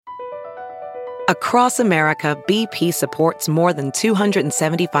Across America, BP supports more than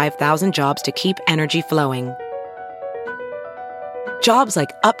 275,000 jobs to keep energy flowing. Jobs like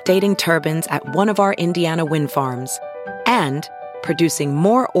updating turbines at one of our Indiana wind farms and producing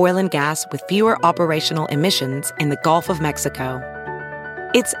more oil and gas with fewer operational emissions in the Gulf of Mexico.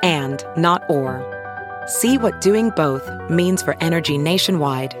 It's and, not or. See what doing both means for energy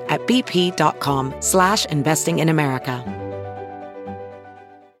nationwide at bp.com/investing in America.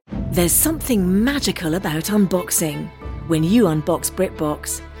 There's something magical about unboxing. When you unbox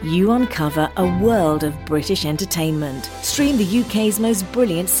BritBox, you uncover a world of British entertainment. Stream the UK's most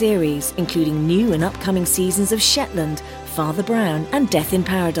brilliant series, including new and upcoming seasons of Shetland, Father Brown and Death in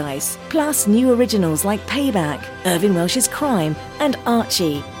Paradise. Plus new originals like Payback, Irving Welsh's Crime and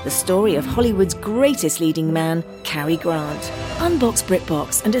Archie, the story of Hollywood's greatest leading man, Cary Grant. Unbox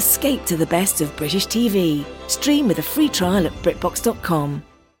BritBox and escape to the best of British TV. Stream with a free trial at BritBox.com.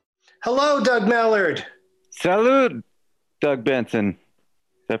 Hello, Doug Mallard. Salud, Doug Benson.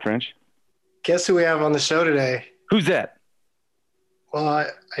 Is that French? Guess who we have on the show today? Who's that? Well, I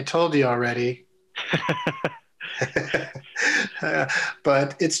told you already.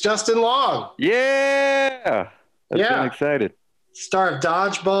 But it's Justin Long. Yeah. I'm excited. Star of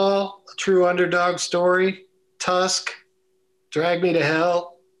Dodgeball, A True Underdog Story, Tusk, Drag Me to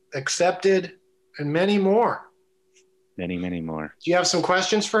Hell, Accepted, and many more. Many, many more. Do you have some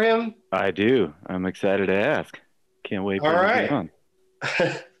questions for him? I do. I'm excited to ask. Can't wait for him to get on.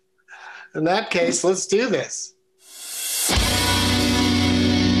 In that case, let's do this.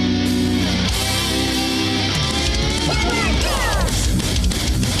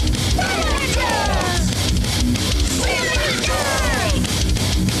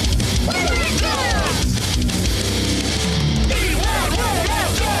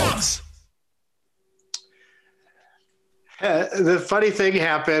 The funny thing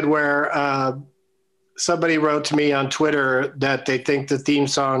happened where somebody wrote to me on Twitter that they think the theme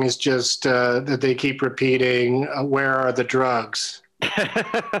song is just that they keep repeating, "Where are the drugs?"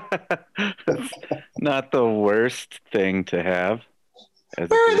 Not the worst thing to have. Where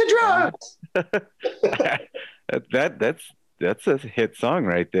are the drugs? That's a hit song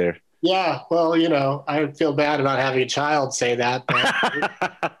right there. Yeah, well, I feel bad about having a child say that. But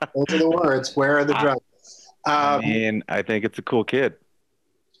those are the words. Where are the drugs? I think it's a cool kid.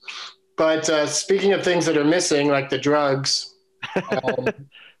 But speaking of things that are missing, like the drugs,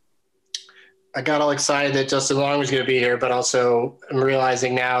 I got all excited that Justin Long was going to be here, but also I'm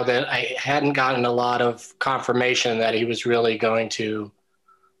realizing now that I hadn't gotten a lot of confirmation that he was really going to,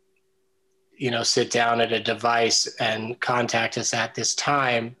 sit down at a device and contact us at this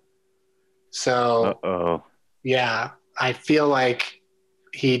time. So, yeah, I feel like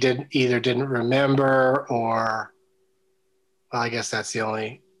he didn't remember or, well, I guess that's the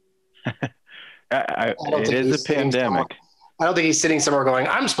only. It is a pandemic. I don't think he's sitting somewhere going,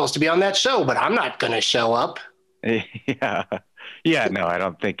 I'm supposed to be on that show, but I'm not going to show up. Yeah. No, I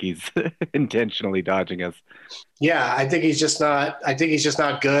don't think he's intentionally dodging us. Yeah. I think he's just not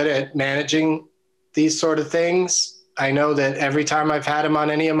good at managing these sort of things. I know that every time I've had him on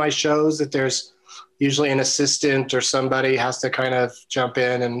any of my shows that there's usually an assistant or somebody has to kind of jump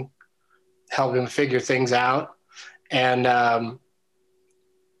in and help him figure things out and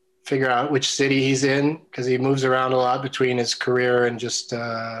figure out which city he's in, because he moves around a lot between his career and just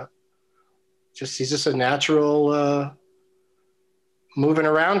he's just a natural moving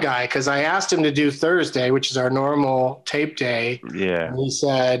around guy. Because I asked him to do Thursday, which is our normal tape day. Yeah. And he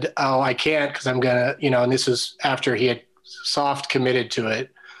said, "Oh, I can't because I'm gonna," and this was after he had soft committed to it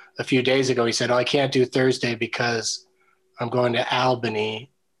a few days ago. He said, "Oh, I can't do Thursday because I'm going to Albany."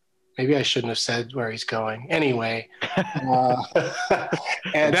 Maybe I shouldn't have said where he's going. Anyway.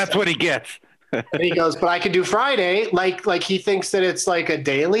 And that's what he gets. And he goes, "But I could do Friday." Like he thinks that it's like a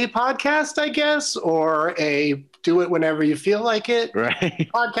daily podcast, I guess, or a do it whenever you feel like it right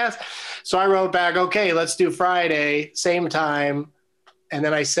podcast. So I wrote back, "Okay, let's do Friday, same time." And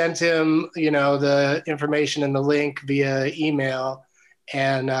then I sent him, the information and the link via email.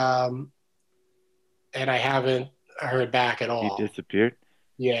 And I haven't heard back at all. He disappeared?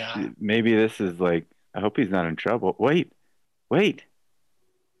 Yeah. Maybe this is like, I hope he's not in trouble. Wait.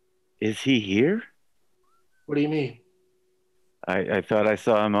 Is he here? What do you mean? I thought I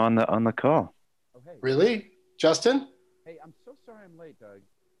saw him on the call. Oh, hey. Really? Justin? Hey, I'm so sorry I'm late, Doug.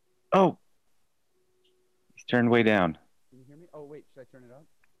 Oh. He's turned way down. Can you hear me? Oh, wait, should I turn it up?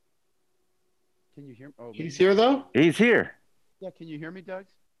 Can you hear me? Oh, he's here, though? He's here. Yeah, can you hear me, Doug?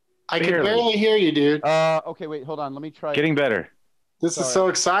 I can barely hear you, dude. Okay, wait, hold on. Let me try. Getting better. This is so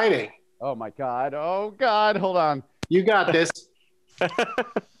exciting. Oh, my God. Oh, God. Hold on. You got this.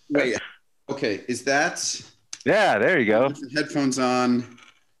 Wait. Okay, is that Yeah, there you go. headphones on?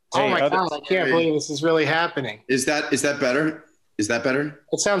 Oh Hey, my God, I can't believe this is really happening. Is that better? Is that better?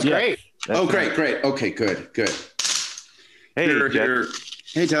 It sounds Yeah. great. Oh, great. Okay, good. Hey, Jack.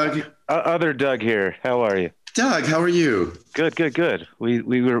 Hey, Doug. Other Doug here. How are you? Doug, how are you? Good.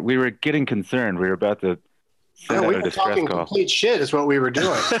 We were getting concerned. We were about to send We out a were distress talking call. complete shit is what we were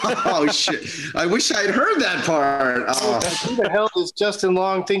doing. Oh shit! I wish I'd heard that part. Oh. Who the hell does Justin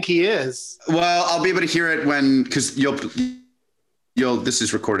Long think he is? Well, I'll be able to hear it because you'll. This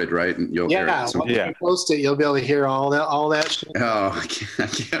is recorded, right? And you'll hear Yeah, it. when you post it, you'll be able to hear all that shit. Oh, I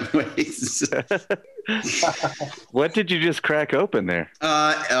can't wait. What did you just crack open there?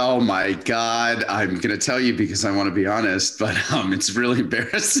 Oh my God! I'm gonna tell you because I want to be honest, but it's really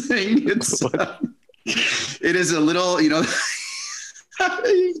embarrassing. It is a little, it's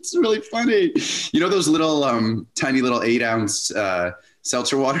really funny. You know those little tiny little 8-ounce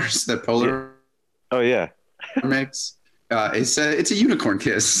seltzer waters that Polar Oh makes? It's a unicorn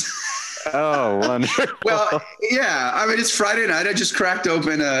kiss. Oh, wonderful. Well, yeah. I mean, it's Friday night. I just cracked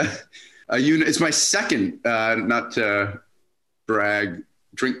open it's my second, not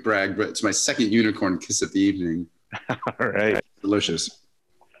drink brag, but it's my second unicorn kiss of the evening. All right. Delicious.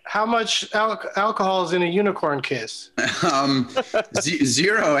 How much alcohol is in a unicorn kiss?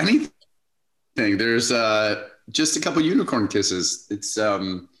 Zero anything. There's just a couple unicorn kisses. It's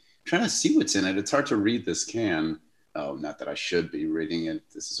trying to see what's in it. It's hard to read this can. Oh, not that I should be reading it.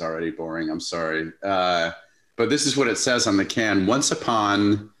 This is already boring. I'm sorry. But this is what it says on the can. Once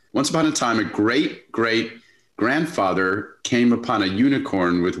upon a time, a great grandfather came upon a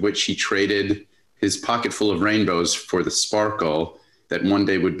unicorn with which he traded his pocket full of rainbows for the sparkle that one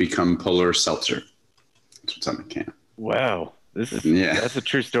day would become Polar Seltzer. That's what's on the can. Wow. That's a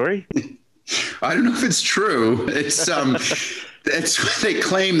true story? I don't know if it's true. It's they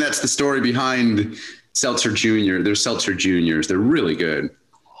claim that's the story behind Seltzer Junior. They're Seltzer Juniors. They're really good.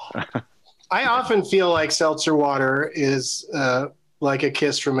 I often feel like seltzer water is like a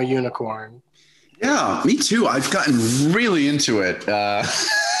kiss from a unicorn. Yeah, me too. I've gotten really into it.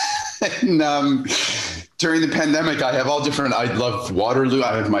 And during the pandemic, I love Waterloo.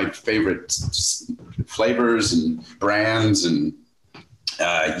 I have my favorite flavors and brands. And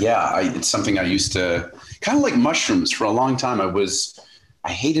it's something I used to kind of like mushrooms for a long time.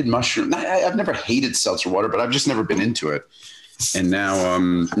 I hated mushroom. I've never hated seltzer water, but I've just never been into it. And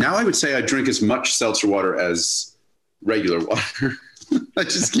now I would say I drink as much seltzer water as regular water. I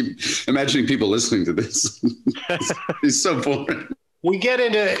just keep imagining people listening to this. It's so boring. We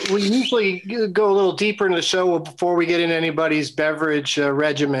usually go a little deeper in the show before we get into anybody's beverage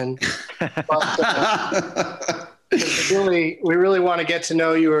regimen. But, we really want to get to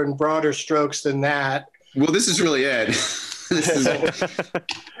know you in broader strokes than that. Well, this is really it.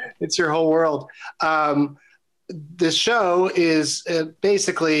 It's your whole world. This show is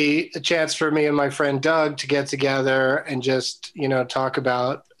basically a chance for me and my friend Doug to get together and just, talk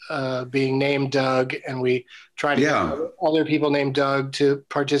about being named Doug. And we try to get other people named Doug to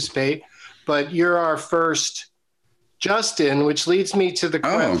participate. But you're our first Justin, which leads me to the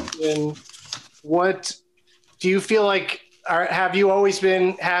question, what do you feel like? Have you always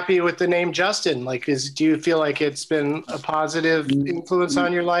been happy with the name Justin? Do you feel like it's been a positive influence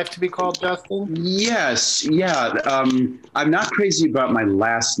on your life to be called Justin? Yes. Yeah. I'm not crazy about my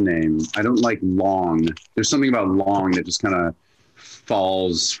last name. I don't like Long. There's something about Long that just kind of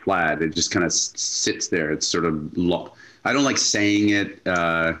falls flat. It just kind of sits there. It's sort of long. I don't like saying it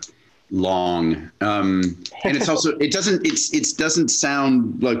long. And it's also, it doesn't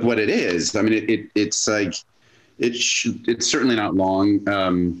sound like what it is. I mean, it's like, it's certainly not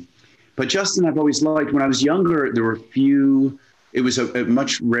long. But Justin, I've always liked. When I was younger, there were few. It was a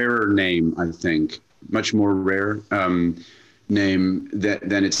much rarer name, I think, much more rare name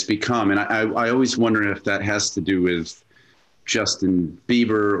than it's become. And I always wonder if that has to do with Justin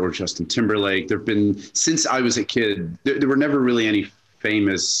Bieber or Justin Timberlake. There've been, since I was a kid, there were never really any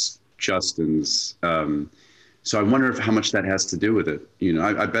famous Justins. So I wonder how much that has to do with it.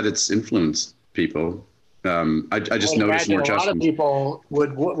 I bet it's influenced people. I just noticed more Justin. A lot of people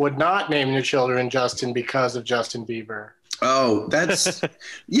would not name their children Justin because of Justin Bieber. Oh, that's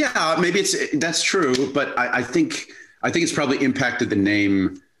yeah. Maybe that's true, but I think it's probably impacted the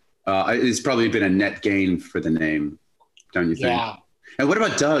name. It's probably been a net gain for the name, don't you think? Yeah. And what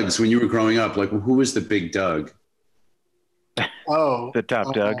about Doug's when you were growing up? Like, who was the big Doug? Oh, the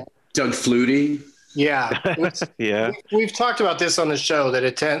top Doug. Doug Flutie. Yeah. Yeah. We've talked about this on the show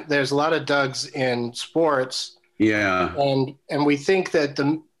that there's a lot of Dougs in sports. Yeah. And we think that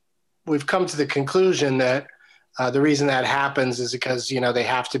we've come to the conclusion that The reason that happens is because, they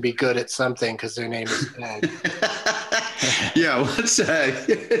have to be good at something because their name is Doug. Yeah, well,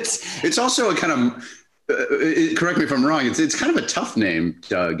 it's also a kind of, correct me if I'm wrong, it's kind of a tough name,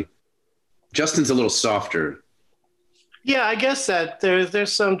 Doug. Justin's a little softer. Yeah, I guess that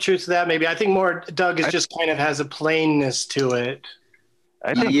there's some truth to that. Maybe I think more Doug is just kind of has a plainness to it.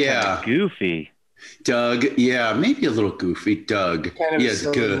 I think kind of goofy. Doug, yeah, maybe a little goofy. Doug, Kind of yeah,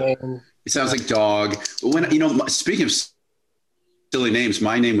 good. name. It sounds like dog. When speaking of silly names,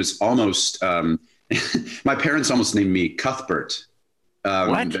 my name was almost. My parents almost named me Cuthbert.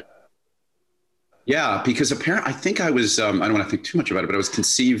 What? Yeah, because apparently, I think I was. I don't want to think too much about it, but I was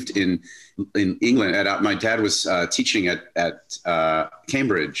conceived in England. My dad was teaching at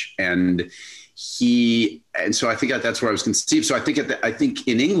Cambridge, and so I think that's where I was conceived. So I think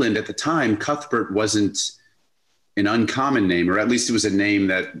in England at the time, Cuthbert wasn't an uncommon name, or at least it was a name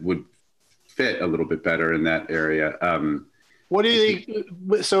that would fit a little bit better in that area.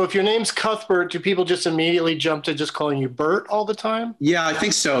 So if your name's Cuthbert, do people just immediately jump to just calling you Bert all the time? Yeah, I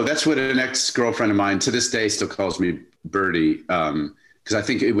think so. That's what an ex-girlfriend of mine to this day still calls me Bertie. Because I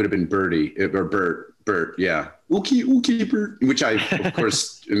think it would have been Bertie or Bert. Yeah. Okay, Bert. Which I, of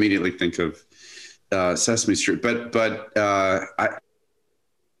course, immediately think of Sesame Street. But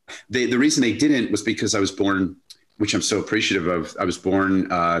the reason they didn't was because I was born, which I'm so appreciative of. I was born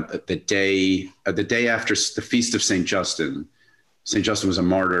the day after the Feast of St. Justin. St. Justin was a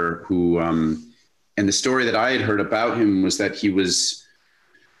martyr who, and the story that I had heard about him was that he was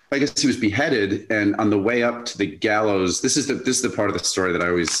beheaded, and on the way up to the gallows, this is the part of the story that I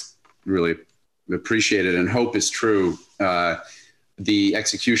always really appreciated and hope is true. The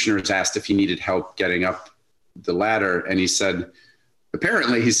executioners asked if he needed help getting up the ladder, and he said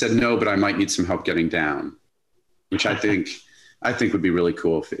no, but I might need some help getting down, which I think would be really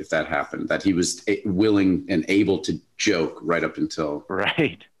cool if that happened, that he was willing and able to joke right up until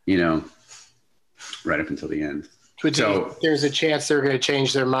right up until the end. So there's a chance they're going to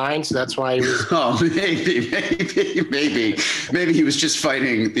change their minds. So that's why he was. Oh, maybe he was just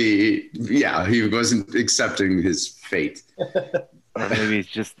fighting he wasn't accepting his fate. Or maybe it's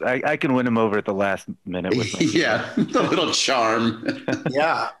just, I can win him over at the last minute with my the little charm.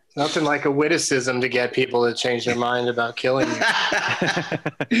 Yeah. Nothing like a witticism to get people to change their mind about killing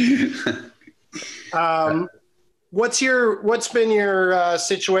you. What's been your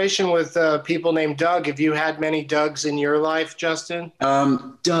situation with people named Doug? Have you had many Dougs in your life, Justin?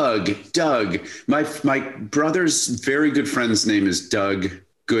 Doug. My brother's very good friend's name is Doug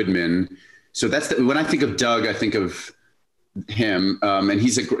Goodman. So when I think of Doug, I think of him, and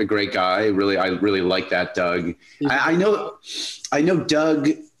he's a great guy. I really like that Doug. I know Doug.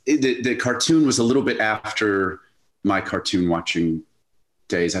 The cartoon was a little bit after my cartoon watching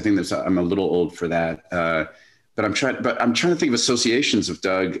days. I think I'm a little old for that. But I'm trying to think of associations of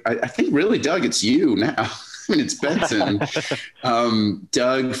Doug. I think really, Doug, it's you now. I mean, it's Benson. Doug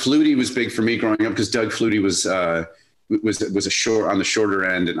Flutie was big for me growing up because Doug Flutie was a short on the shorter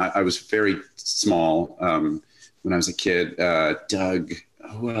end, and I was very small when I was a kid. Doug.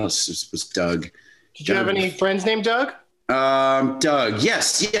 Who else was Doug? Did you have any friends named Doug? Doug.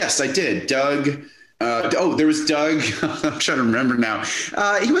 Yes, I did. Doug. There was Doug. I'm trying to remember now.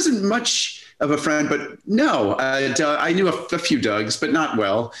 He wasn't much of a friend, but no, I knew a few Dougs, but not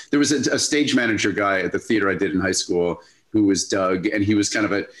well. There was a stage manager guy at the theater I did in high school who was Doug, and he was kind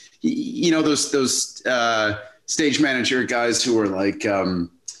of those stage manager guys who were like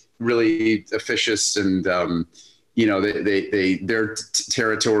really officious, and their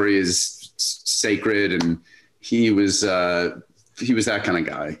territory is sacred, and he was that kind of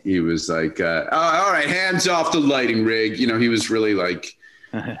guy. He was like, all right, hands off the lighting rig. He was really like.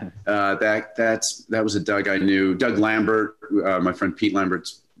 That was a Doug I knew. Doug Lambert, my friend Pete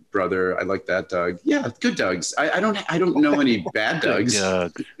Lambert's brother. I like that Doug. Yeah, good Dougs. I don't know any bad Dougs.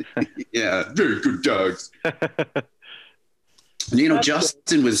 Yeah, very good Dougs.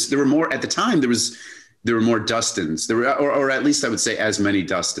 Justin was. There were more at the time. There were more Dustins. There were, or at least I would say as many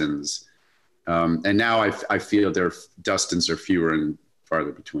Dustins. And now I feel Dustins are fewer and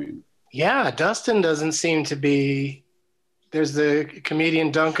farther between. Yeah, Dustin doesn't seem to be. There's the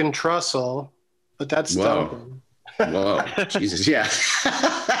comedian Duncan Trussell, but that's Duncan. Whoa, Jesus, yeah.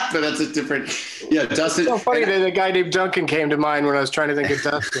 But that's a different. Yeah, Dustin. It's so funny that a guy named Duncan came to mind when I was trying to think of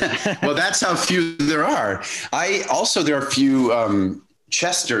Dustin. Well, that's how few there are. There are few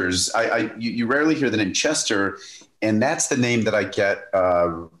Chesters. You rarely hear the name Chester, and that's the name that I get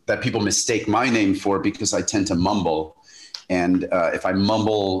that people mistake my name for because I tend to mumble, and if I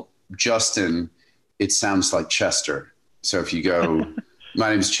mumble Justin, it sounds like Chester. So if you go,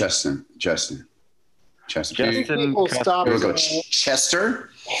 my name is Justin. Chester. People stopped. We'll go Chester.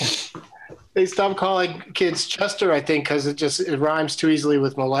 They stopped calling kids Chester, I think, because it rhymes too easily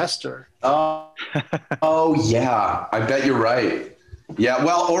with molester. Oh yeah, I bet you're right. Yeah,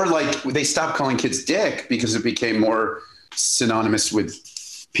 well, or like they stopped calling kids Dick because it became more synonymous with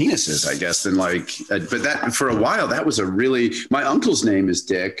penises, I guess. Than like, but that for a while that was a really. My uncle's name is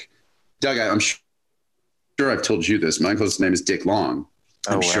Dick. Doug, I'm sure I've told you this. My uncle's name is Dick Long.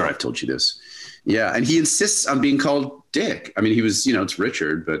 I'm sure I've told you this. Yeah, and he insists on being called Dick. I mean, he was, it's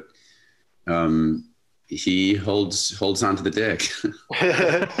Richard, but he holds on to the dick.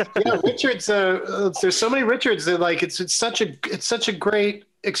 Yeah, Richards. There's so many Richards that like it's such a great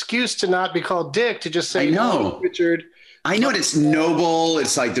excuse to not be called Dick, to just say, I know, Richard. I know, it's noble.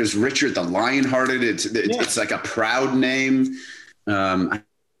 It's like there's Richard the Lionhearted. It's like a proud name.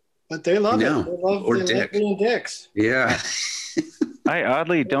 But they love it. They love Dick. being dicks. Yeah. I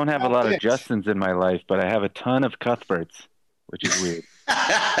oddly don't have a lot of Justins in my life, but I have a ton of Cuthberts, which is weird.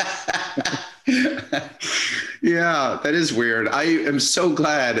 Yeah, that is weird. I am so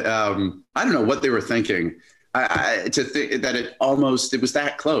glad. I don't know what they were thinking. To think that it was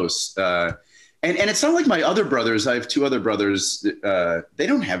that close. And it's not like my other brothers. I have two other brothers. They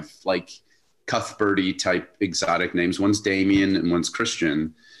don't have like Cuthberty type exotic names. One's Damien and one's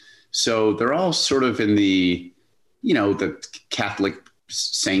Christian. So they're all sort of in the, the Catholic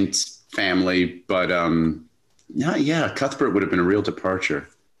saint family. But Cuthbert would have been a real departure.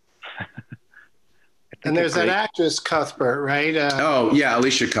 And there's that actress Cuthbert, right?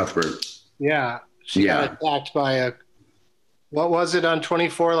 Alicia Cuthbert. Yeah. She got attacked by what was it on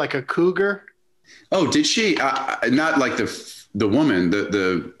 24? Like a cougar? Oh, did she? Not like the woman,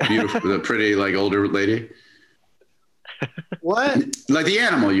 the beautiful, the pretty, like older lady. What? Like the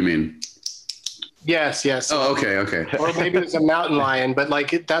animal, you mean? Yes. Oh, okay. Or maybe it was a mountain lion, but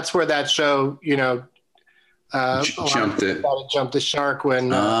like that's where that show, jumped the shark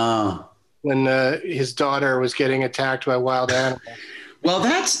when his daughter was getting attacked by wild animals. Well,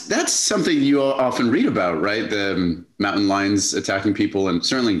 that's something you often read about, right? The mountain lions attacking people, and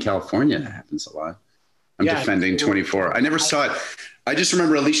certainly in California, it happens a lot. I'm defending 24. I never saw it. I just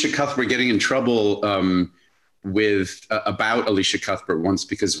remember Alicia Cuthbert getting in trouble about Alicia Cuthbert once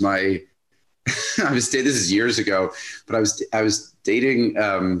because I was dating. This is years ago, but I was dating.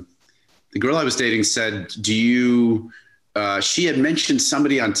 The girl I was dating said, "Do you?" She had mentioned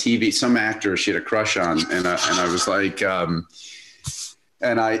somebody on TV, some actor she had a crush on, and I was like,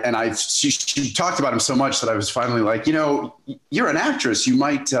 she talked about him so much that I was finally like, you're an actress, you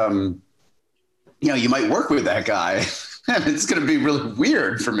might work with that guy. It's going to be really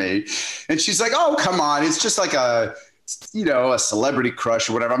weird for me. And she's like, oh, come on, it's just like a celebrity crush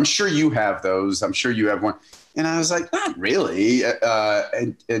or whatever. I'm sure you have those. I'm sure you have one. And I was like, not really.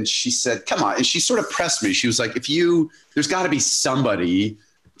 And she said, come on. And she sort of pressed me. She was like, there's got to be somebody,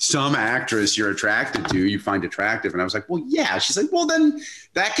 some actress you're attracted to, you find attractive. And I was like, well, yeah. She's like, well, then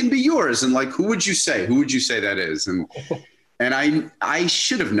that can be yours. And like, who would you say that is? And I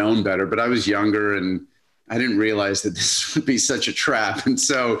should have known better, but I was younger and I didn't realize that this would be such a trap. And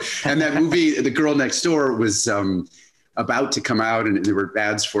that movie, The Girl Next Door, was about to come out and there were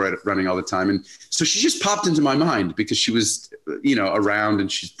ads for it running all the time. And so she just popped into my mind because she was, around and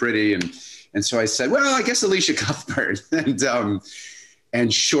she's pretty. And so I said, well, I guess Alicia Cuthbert.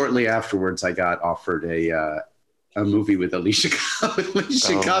 And shortly afterwards I got offered a movie with Alicia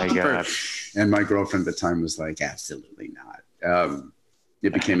Cuthbert. And my girlfriend at the time was like, absolutely not.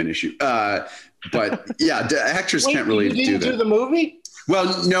 It became an issue. But yeah, the actors can't really do that. You didn't do the movie?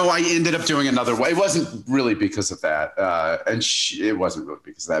 Well, no, I ended up doing another one. It wasn't really because of that. It wasn't really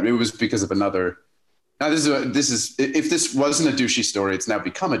because of that. It was because of another. Now, this is if this wasn't a douchey story, it's now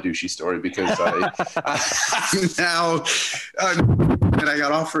become a douchey story because and I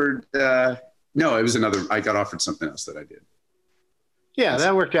got offered. No, it was another. I got offered something else that I did. Yeah,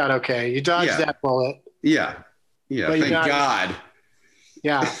 that worked out okay. You dodged that bullet. Yeah. Thank God.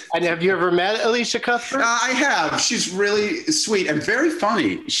 Yeah. And have you ever met Alicia Cuthbert? I have. She's really sweet and very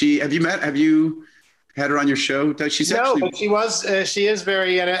funny. Have you had her on your show? But she is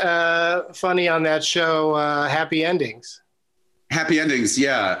very funny on that show, Happy Endings. Happy Endings.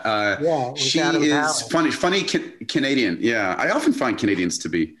 Yeah. She is funny Canadian. Yeah. I often find Canadians to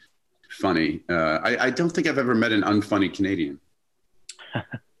be funny. I don't think I've ever met an unfunny Canadian.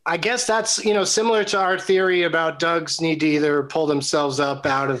 I guess that's, similar to our theory about Dougs need to either pull themselves up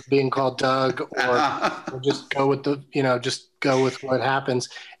out of being called Doug or just go with what happens.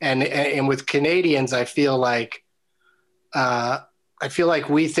 And with Canadians, I feel like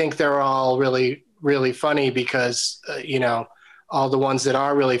we think they're all really, really funny because, all the ones that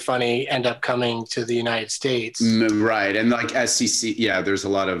are really funny end up coming to the United States. Right. And like SCC, yeah, there's a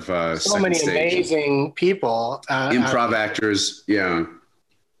lot of so many stage. Amazing people. Improv actors, yeah.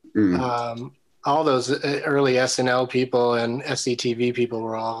 All those early SNL people and SCTV people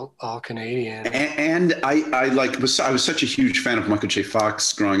were all Canadian. And I was such a huge fan of Michael J.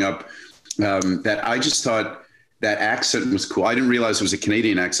 Fox growing up that I just thought that accent was cool. I didn't realize it was a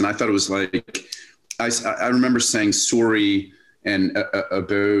Canadian accent. I thought it was like, I remember saying sorry and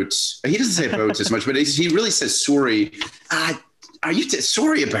about, he doesn't say about as much, but he really says sorry. Are you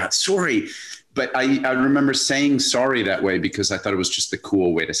sorry about sorry? But I remember saying sorry that way because I thought it was just the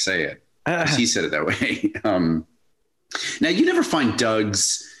cool way to say it. He said it that way. Now you never find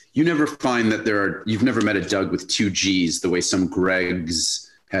Dougs. You never find that you've never met a Doug with 2 G's the way some Gregs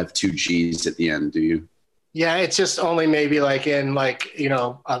have 2 G's at the end, do you? Yeah, it's just only maybe like in like, you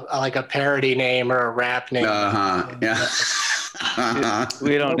know, like a parody name or a rap name. Yeah.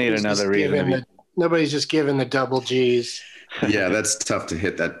 We don't need another reason. Nobody's just giving the double G's. Yeah, that's tough to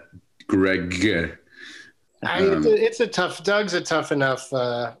hit that Greg. Doug's a tough enough.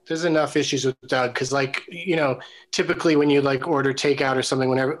 There's enough issues with Doug because, like, you know, typically when you like order takeout or something,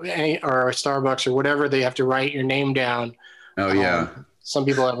 or Starbucks or whatever, they have to write your name down. Oh yeah. Some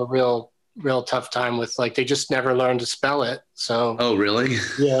people have a real tough time with, like, they just never learn to spell it. So. Oh really?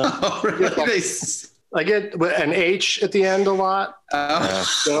 Yeah. Oh, really? I get an H at the end a lot.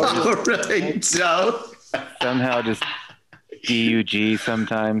 Really? So somehow just DUG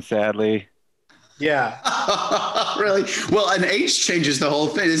sometimes, sadly. Yeah. Really? Well, an H changes the whole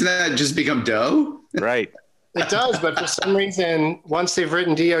thing. Isn't that just become dough? Right. It does, but for some reason, once they've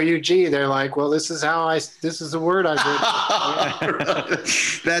written DOUG, they're like, well, this is the word I've written.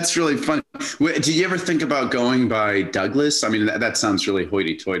 That's really funny. Did you ever think about going by Douglas? I mean, that sounds really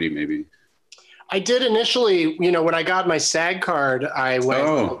hoity-toity, maybe. I did initially, you know, when I got my SAG card, I went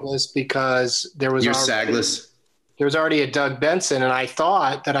Douglas because there was already a Doug Benson, and I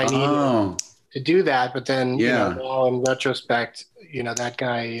thought that I needed to do that. But then, you know, now in retrospect, you know, that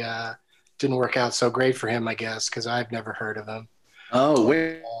guy didn't work out so great for him, I guess, because I've never heard of him. Oh,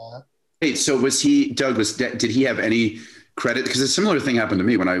 wait. So did he have any credit? Because a similar thing happened to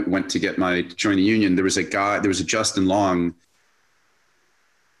me when I went to join the union. There was a Justin Long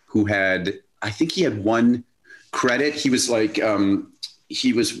who I think he had one credit. He was like,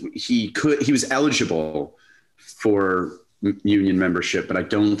 he was eligible for union membership, but I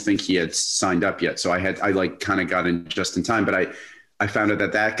don't think he had signed up yet. So I like kind of got in just in time, but I found out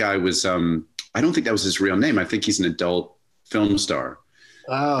that guy was, I don't think that was his real name. I think he's an adult film star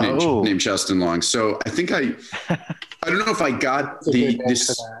named Justin Long. So I think I don't know if I got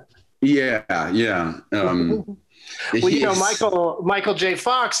this. Yeah. Well, you know, Michael J.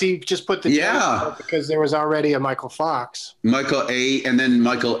 Fox, he just put the J because there was already a Michael Fox. Michael A.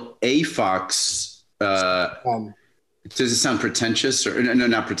 Fox. Does it sound pretentious or no,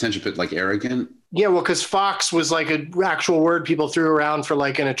 not pretentious, but like arrogant? Yeah, well, because Fox was like an actual word people threw around for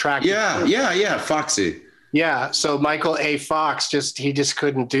like an attractive. Yeah, Foxy. Yeah, so Michael A. Fox he just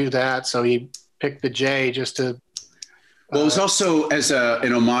couldn't do that, so he picked the J just to. Well, it was also as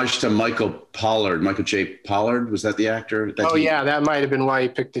an homage to Michael J. Pollard. Was that the actor? Yeah, that might have been why he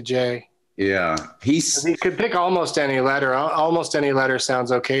picked the J. Yeah, he could pick almost any letter. Almost any letter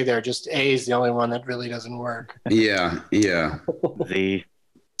sounds okay there. Just A is the only one that really doesn't work. Yeah.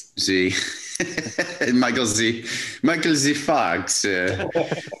 Z. Michael Z. Fox.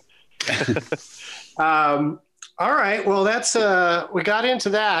 All right. Well, that's we got into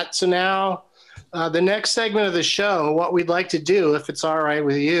that. So now the next segment of the show, what we'd like to do, if it's all right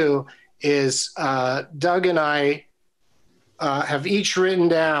with you, is Doug and I have each written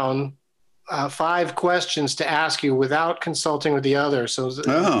down 5 questions to ask you without consulting with the other. So it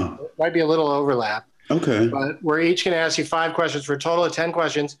might be a little overlap. Okay. But we're each going to ask you 5 questions for a total of 10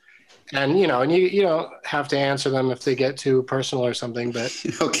 questions. And, you know, and you don't have to answer them if they get too personal or something, but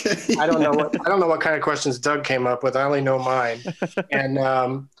okay. I don't know what kind of questions Doug came up with. I only know mine.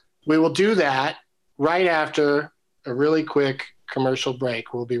 And we will do that right after a really quick commercial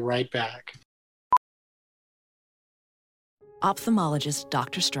break. We'll be right back. Ophthalmologist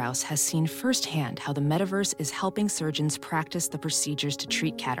Dr. Strauss has seen firsthand how the metaverse is helping surgeons practice the procedures to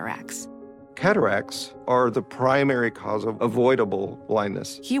treat cataracts. Cataracts are the primary cause of avoidable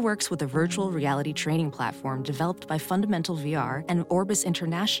blindness. He works with a virtual reality training platform developed by Fundamental VR and Orbis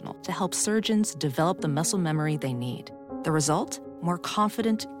International to help surgeons develop the muscle memory they need. The result? More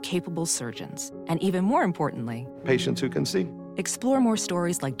confident, capable surgeons. And even more importantly, patients who can see. Explore more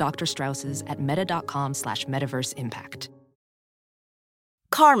stories like Dr. Strauss's at meta.com/metaverseimpact.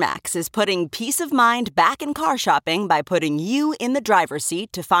 CarMax is putting peace of mind back in car shopping by putting you in the driver's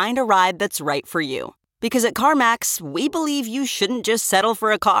seat to find a ride that's right for you. Because at CarMax, we believe you shouldn't just settle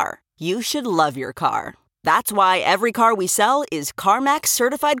for a car. You should love your car. That's why every car we sell is CarMax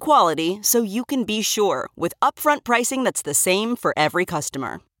certified quality, so you can be sure with upfront pricing that's the same for every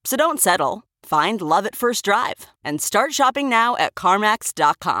customer. So don't settle. Find love at first drive and start shopping now at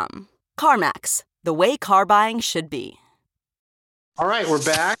CarMax.com. CarMax, the way car buying should be. All right, we're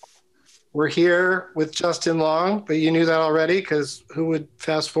back. We're here with Justin Long, but you knew that already because who would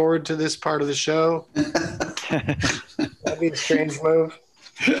fast forward to this part of the show? That'd be a strange move.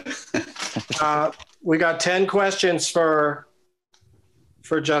 We got 10 questions for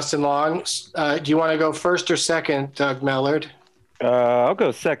Justin Long. Do you want to go first or second, Doug Mellard? I'll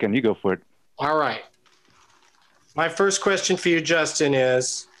go second. You go for it. All right. My first question for you, Justin,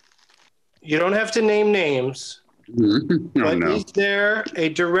 is you don't have to name names. But is there a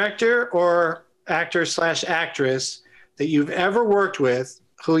director or actor/actress that you've ever worked with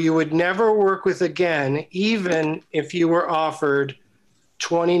who you would never work with again, even if you were offered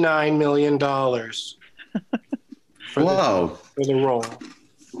 $29 million for the role?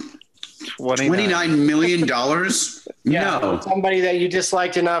 $29 million? Yeah, No. somebody that you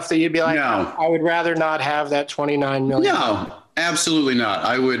disliked enough that you'd be like, No. I would rather not have that $29 million. No, absolutely not.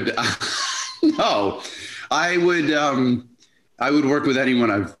 I would no. I would work with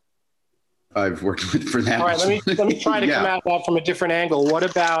anyone I've worked with for that. All right, let me try to come at that from a different angle. What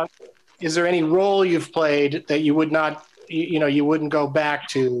about, is there any role you've played that you would not, you wouldn't go back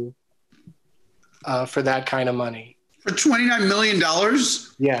to for that kind of money? For $29 million?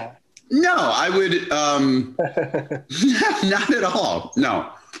 Yeah. No, I would not at all. No.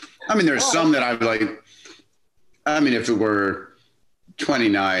 I mean, there's some that I would like. I mean, if it were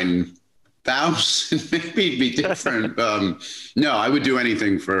 29,000, maybe it'd be different. No, I would do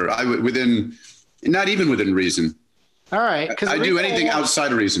anything not even within reason. All right. I'd do anything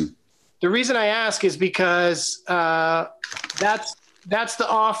outside of reason. The reason I ask is because that's the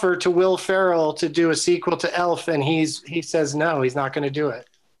offer to Will Ferrell to do a sequel to Elf, and he says no, he's not going to do it.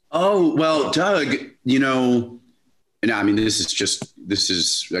 Oh, well, Doug, I mean, this is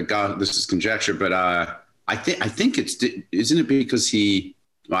conjecture, but I think isn't it because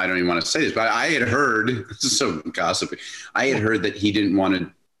I don't even want to say this, but I had heard, this is so gossipy, I had heard that he didn't want to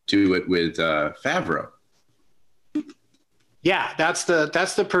do it with Favreau. Yeah, that's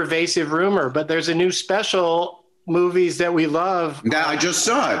the pervasive rumor, but there's a new special, Movies That We Love. Yeah, I just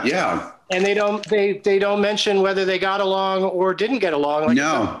saw it, yeah. And they don't mention whether they got along or didn't get along. Like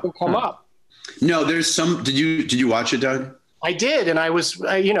No. It come up. No, there's some, did you watch it, Doug? I did, and I was,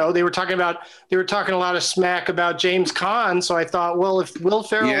 they were talking a lot of smack about James Caan. So I thought, well, if Will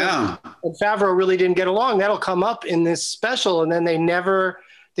Ferrell and Favreau really didn't get along, that'll come up in this special. And then they never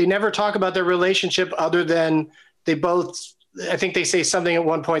talk about their relationship other than they both. I think they say something at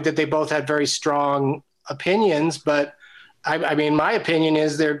one point that they both had very strong opinions. But I mean, my opinion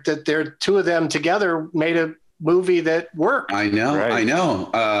is that they're two of them together made a movie that worked. I know, right. I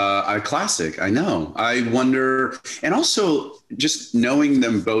know. A classic. I know. I wonder, and also just knowing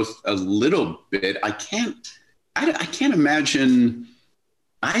them both a little bit, I can't imagine.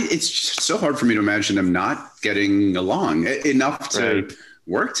 It's just so hard for me to imagine them not getting along enough to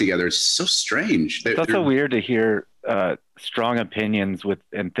work together. It's so strange. It's also weird to hear strong opinions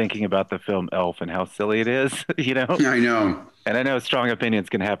and thinking about the film Elf and how silly it is. I know. And I know strong opinions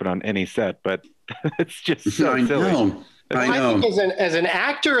can happen on any set, but it's just so silly. I know. I think as an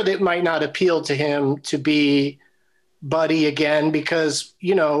actor, that might not appeal to him to be buddy again, because,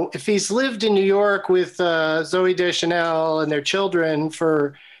 if he's lived in New York with Zooey Deschanel and their children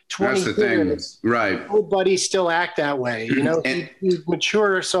for 20 years, right? Would Buddy still act that way? He'd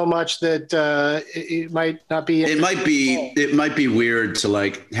mature so much that it might not be. It might be weird to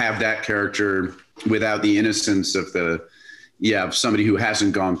have that character without the innocence of somebody who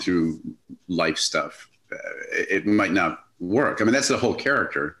hasn't gone through life stuff. It might not work. I mean, that's the whole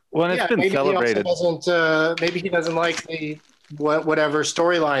character. Well, and it's been celebrated. Maybe he doesn't like the whatever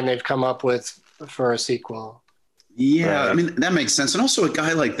storyline they've come up with for a sequel. Yeah, I mean, that makes sense. And also a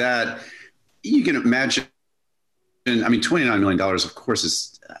guy like that, you can imagine, I mean, $29 million, of course,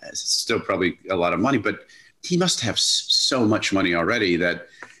 is still probably a lot of money, but he must have so much money already that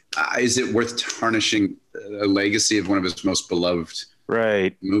is it worth tarnishing a legacy of one of his most beloved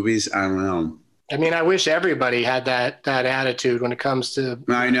movies? I don't know. I mean, I wish everybody had that attitude when it comes to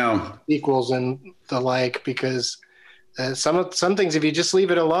sequels and the like, because some things, if you just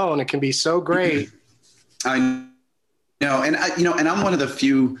leave it alone, it can be so great. I know, and I'm one of the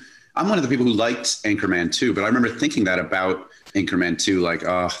few I'm one of the people who liked Anchorman 2, but I remember thinking that about Anchorman 2, like,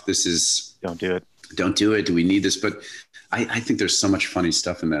 oh, this is... Don't do it. Don't do it. Do we need this? But I think there's so much funny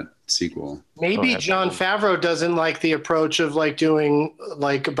stuff in that sequel. Maybe Jon Favreau doesn't like the approach of like doing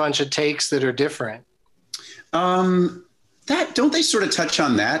like a bunch of takes that are different. That don't they sort of touch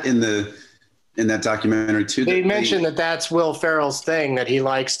on that in that documentary too? They mentioned that that's Will Ferrell's thing, that he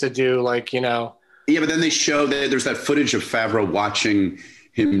likes to do, like, you know. Yeah, but then they show that there's that footage of Favreau watching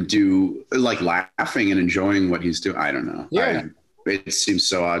him do, like, laughing and enjoying what he's doing. I don't know. Yeah. It seems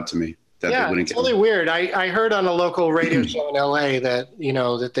so odd to me. Yeah, it's really weird. I heard on a local radio show in LA that, you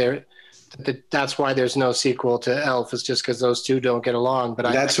know, that's why there's no sequel to Elf, is just because those two don't get along.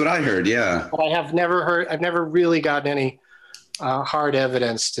 But that's what I heard. Yeah. But I've never really gotten any hard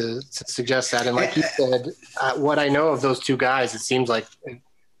evidence to suggest that. And like you said, what I know of those two guys, it seems like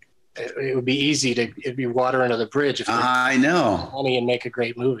it would be easy it'd be water under the bridge if I know money and make a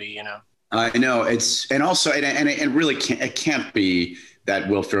great movie, you know. I know it really can't be that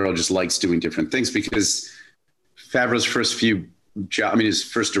Will Ferrell just likes doing different things, because Favreau's his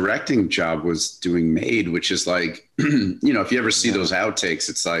first directing job was doing Made, which is like, you know, if you ever see those outtakes,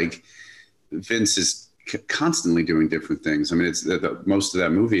 it's like Vince is constantly doing different things. I mean, it's most of that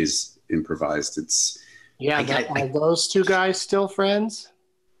movie is improvised. Are those two guys still friends?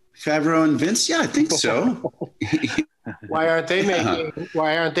 Favreau and Vince? Yeah, I think so. Why aren't they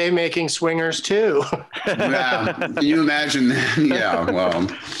making Swingers too? Yeah, can you imagine that? Yeah, well,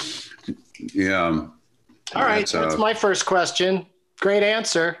 yeah. All right, that's my first question. Great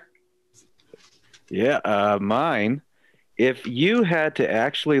answer. Yeah, mine. If you had to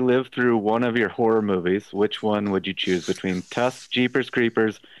actually live through one of your horror movies, which one would you choose between Tusk, Jeepers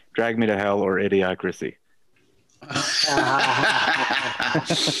Creepers, Drag Me to Hell, or Idiocracy?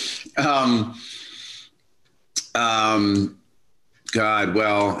 God,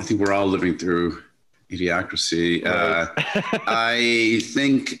 well, I think we're all living through Idiocracy. Right. I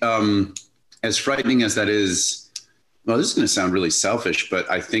think, as frightening as that is, well, this is going to sound really selfish, but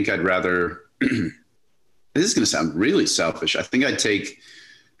I think I'd rather, this is going to sound really selfish. I think I'd take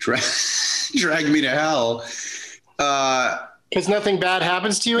Drag Me to Hell. Because nothing bad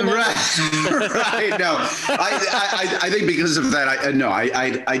happens to you in that? Right. No, I think because of that,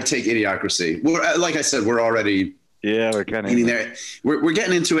 I'd take Idiocracy. Like I said, we're already we're kind of getting there. We're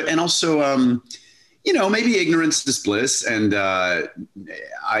getting into it, and also, you know, maybe ignorance is bliss. And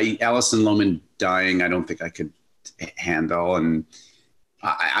Alison Lohman dying, I don't think I could handle, and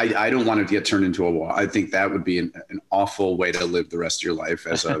I don't want to get turned into a wall. I think that would be an awful way to live the rest of your life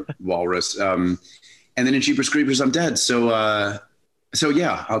as a walrus. And then in Jeepers Creepers, I'm dead. So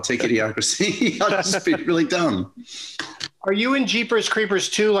yeah, I'll take Idiocracy. I'll just be really dumb. Are you in Jeepers Creepers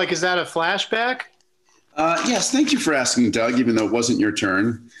 2? Like, is that a flashback? Yes. Thank you for asking, Doug, even though it wasn't your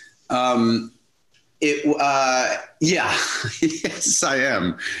turn. Yeah, yes, I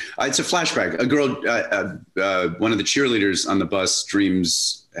am. It's a flashback. A girl, one of the cheerleaders on the bus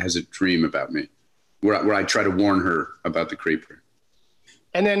has a dream about me where I try to warn her about the creeper.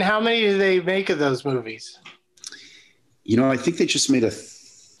 And then how many do they make of those movies? You know, I think they just made a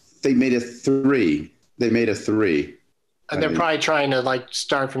 3. They made a 3. And they're probably trying to like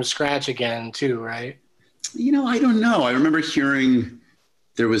start from scratch again too, right? You know, I don't know. I remember hearing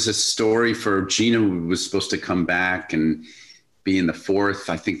there was a story for Gina was supposed to come back and be in the 4th.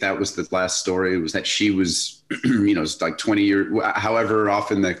 I think that was the last story. It was that she was, you know, it's like 20 years, however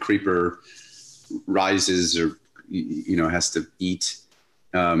often the creeper rises or, you know, has to eat.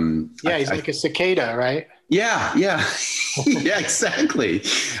 He's like a cicada, right? Yeah. Yeah, exactly.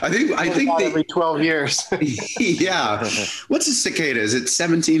 I think every 12 years. Yeah. What's a cicada? Is it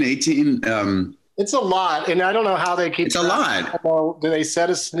 17, 18? It's a lot. And I don't know how they keep It's a lot. Do they set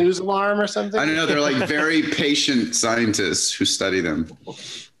a snooze alarm or something? I don't know. They're like very patient scientists who study them.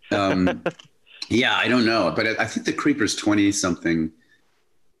 Yeah, I don't know. But I think the creeper's 20 something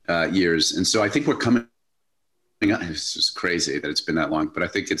years. And so I think we're coming. It's just crazy that it's been that long, but I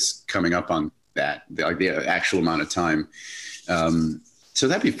think it's coming up on that, the actual amount of time. So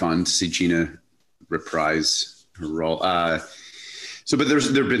that'd be fun to see Gina reprise her role. But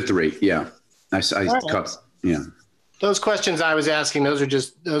there've been 3. Yeah. Yeah. Those questions I was asking, those are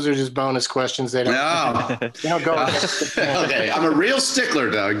just bonus questions. They don't go. Okay, I'm a real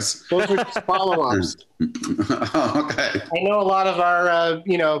stickler, Dougs. Those are just follow-ups. Okay. I know a lot of our,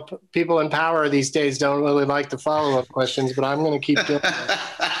 people in power these days don't really like the follow-up questions, but I'm going to keep doing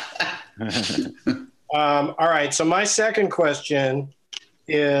it. All right. So my second question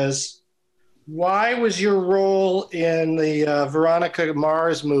is, why was your role in the Veronica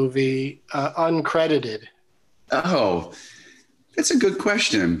Mars movie uncredited? Oh, that's a good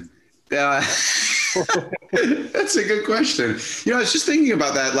question. Uh, that's a good question. I was just thinking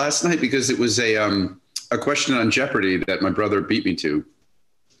about that last night because it was a question on Jeopardy that my brother beat me to.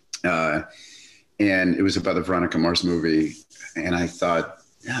 And it was about the Veronica Mars movie. And I thought,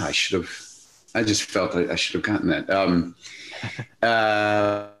 yeah, I just felt like I should have gotten that.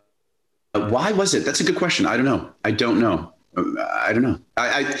 Why was it? That's a good question. I don't know. I don't know. I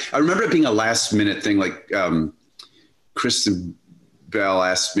remember it being a last minute thing. Like Kristen Bell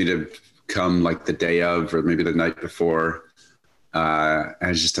asked me to come like the day of, or maybe the night before. And it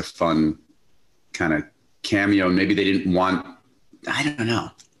was just a fun kind of cameo. Maybe they didn't want, I don't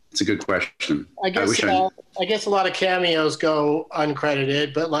know. It's a good question. I guess a lot of cameos go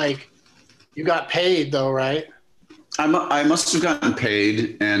uncredited, but like you got paid though, right? I must have gotten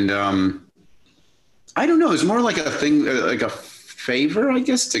paid, and I don't know. It's more like a thing, like a favor, I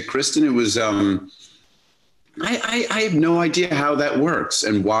guess, to Kristen. It was. I have no idea how that works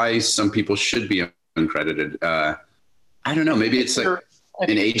and why some people should be uncredited. I don't know. Maybe it's like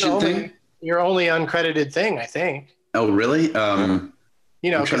an agent thing. Your only uncredited thing, I think. Oh, really?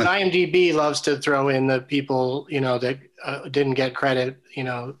 Because IMDb loves to throw in the people, that didn't get credit,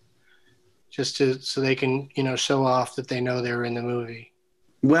 just so they can, show off that they know they were in the movie.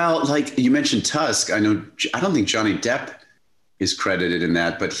 Well, like you mentioned Tusk, I don't think Johnny Depp is credited in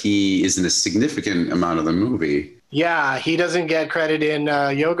that, but he is in a significant amount of the movie. Yeah, he doesn't get credit in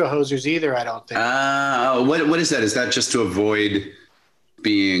Yoga Hosers either, I don't think. What is that? Is that just to avoid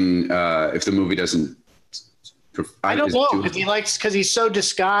being, if the movie doesn't... I don't know, because he's so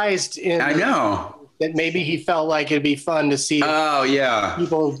disguised I know. That maybe he felt like it'd be fun to see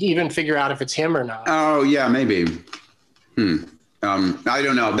people even figure out if it's him or not. Oh, yeah, maybe. I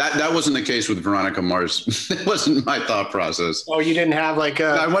don't know. That wasn't the case with Veronica Mars. That wasn't my thought process. Oh, you didn't have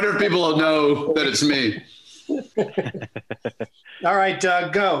I wonder if people will know that it's me. All right,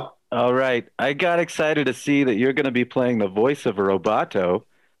 Doug, go. All right. I got excited to see that you're going to be playing the voice of Roboto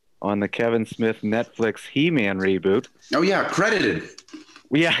on the Kevin Smith Netflix He-Man reboot. Oh, yeah, credited.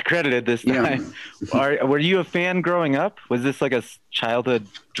 Yeah, credited this time. Yeah. Were you a fan growing up? Was this like a childhood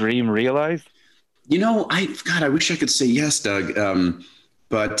dream realized? I wish I could say yes, Doug.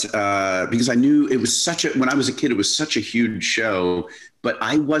 But because I knew it was when I was a kid, it was such a huge show, but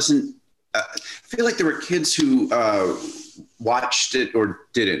I wasn't, I feel like there were kids who watched it or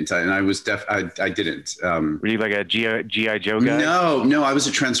didn't. And I was I didn't. Were you like a G.I. Joe guy? No, I was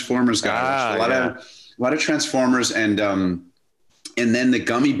a Transformers guy. I watched a lot of Transformers and then the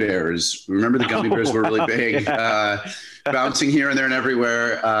gummy bears. Remember the gummy bears were really big, bouncing here and there and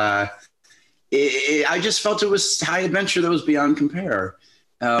everywhere. I just felt it was high adventure that was beyond compare.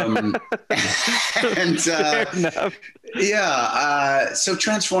 So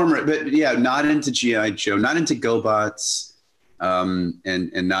Transformer, but yeah, not into G.I. Joe, not into GoBots, and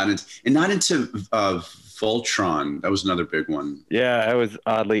not into Voltron. That was another big one. Yeah, I was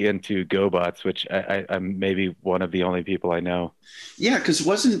oddly into GoBots, which I'm maybe one of the only people I know. Yeah, because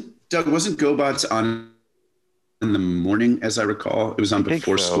wasn't GoBots on in the morning, as I recall? It was on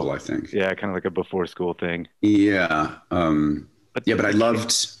before school, I think. Yeah, kind of like a before school thing. Yeah. But I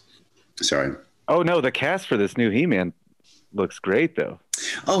loved... Sorry. Oh, no, the cast for this new He-Man looks great, though.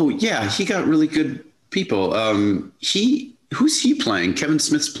 Oh, yeah, he got really good people. Who's he playing? Kevin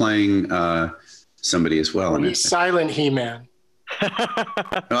Smith's playing somebody as well. He's Silent He-Man.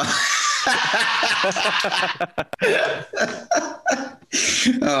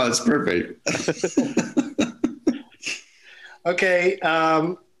 Oh, it's perfect. Okay,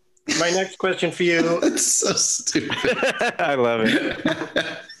 my next question for you. It's so stupid. I love it.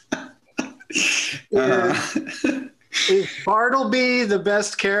 Is Bartleby the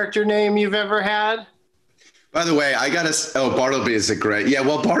best character name you've ever had? By the way, Bartleby is a great... Yeah,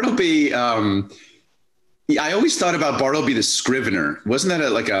 well, Bartleby... I always thought about Bartleby the Scrivener. Wasn't that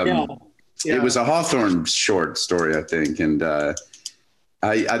Yeah. It was a Hawthorne short story, I think, and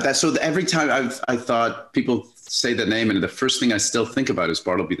so every time I thought people say the name, and the first thing I still think about is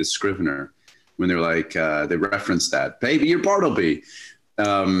Bartleby the Scrivener when they're like they reference that, baby, you're Bartleby.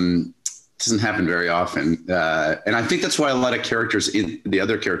 Doesn't happen very often, and I think that's why a lot of the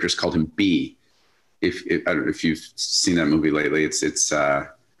other characters called him B. If I don't know if you've seen that movie lately, I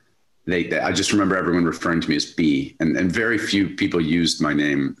just remember everyone referring to me as B, and very few people used my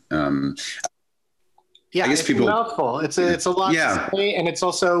name. Yeah, I guess it's a mouthful. It's a lot to say, and it's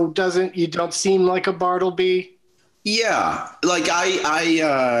also you don't seem like a Bartleby. Yeah, like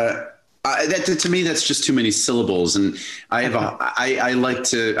that to me that's just too many syllables, and I like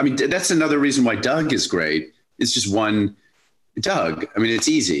to. I mean, that's another reason why Doug is great. It's just one Doug. I mean, it's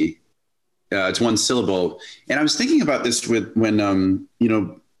easy. It's one syllable, and I was thinking about this when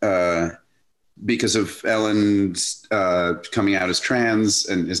because of Ellen's coming out as trans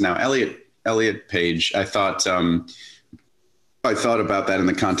and is now Elliot Page. I thought about that in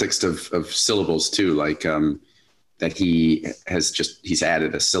the context of syllables too, like that he's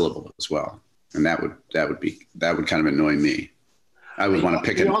added a syllable as well, and that would kind of annoy me. I would want to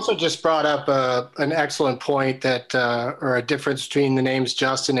pick it. You also just brought up an excellent point that, or a difference between the names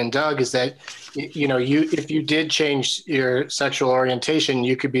Justin and Doug is that, if you did change your sexual orientation,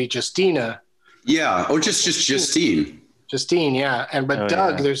 you could be Justina. Yeah, or just Justine. Justine, yeah. But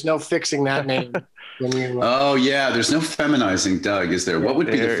Doug, there's no fixing that name. Oh yeah, there's no feminizing Doug, is there? What would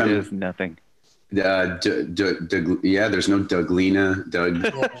be the There is nothing. There's no Douglina, Doug.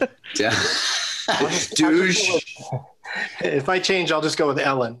 Douche. If I change, I'll just go with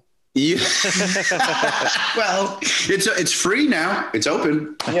Ellen. Yeah. Well, it's free now. It's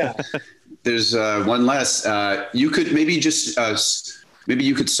open. Yeah. There's one less. You could maybe just maybe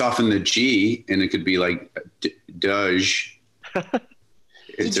you could soften the G, and it could be like Doge.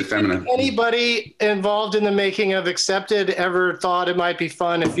 It's a feminine. Anybody involved in the making of Accepted ever thought it might be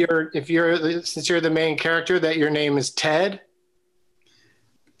fun since you're the main character that your name is Ted?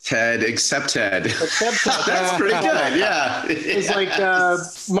 Ted, except Ted. Except Ted. That's pretty good. Yeah. It's like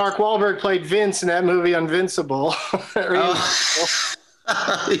Mark Wahlberg played Vince in that movie Invincible. Yeah.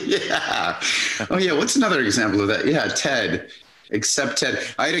 Oh yeah. What's another example of that? Yeah, Ted, except Ted.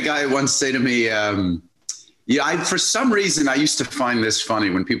 I had a guy once say to me, for some reason I used to find this funny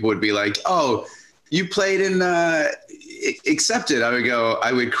when people would be like, "Oh, you played in Accepted."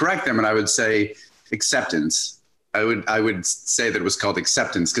 I would correct them and I would say Acceptance. I would say that it was called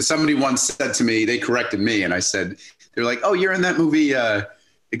Acceptance because somebody once said to me, they corrected me, and I said, they're like, "Oh, you're in that movie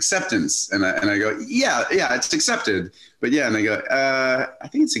Acceptance," and I go, yeah, it's Accepted, but yeah, and they go, I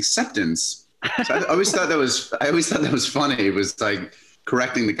think it's Acceptance. So I always thought that was funny. It was like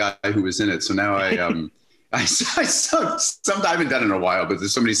correcting the guy who was in it. So now I haven't done it in a while, but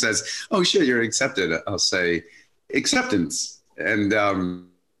if somebody says, "Oh shit, you're Accepted," I'll say Acceptance, and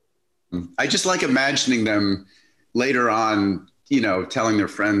I just like imagining them later on, telling their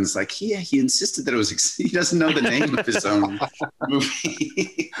friends like, he insisted that it was, he doesn't know the name of his own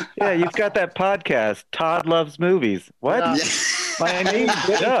movie. Yeah, you've got that podcast, Todd Loves Movies. What? My name's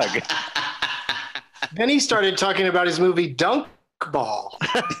Doug. Then he started talking about his movie Dunk Ball.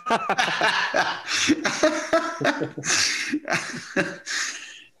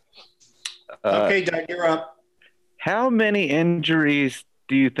 Okay, Doug, you're up. How many injuries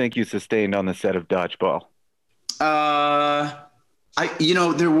do you think you sustained on the set of Dodgeball?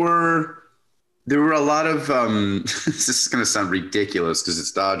 There were a lot of, this is going to sound ridiculous because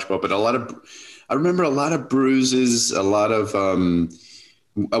it's Dodgeball, but I remember a lot of bruises, a lot of,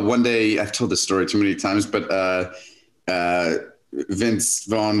 one day, I've told this story too many times, but Vince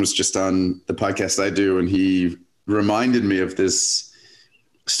Vaughn was just on the podcast I do, and he reminded me of this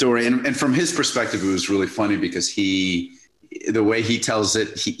story. And from his perspective, it was really funny because the way he tells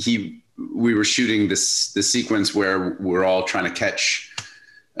it, we were shooting the sequence where we're all trying to catch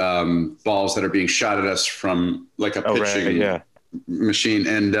balls that are being shot at us from like a pitching machine.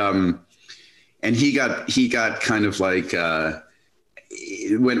 And he got kind of like,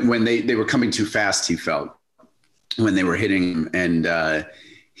 when they were coming too fast, he felt when they were hitting him, and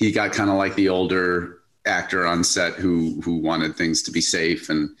he got kind of like the older actor on set who wanted things to be safe.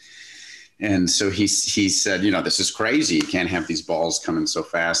 And so he said, "This is crazy. You can't have these balls coming so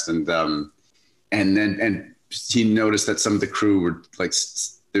fast." And then he noticed that some of the crew were like,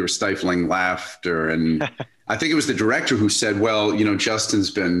 they were stifling laughter. And I think it was the director who said, "Well,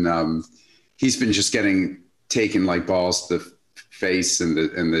 Justin's been, he's been just getting taken like balls to the face and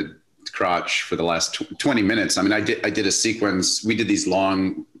the crotch for the last 20 minutes. I mean, I did a sequence. We did these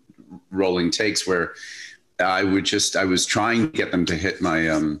long rolling takes where I was trying to get them to hit my,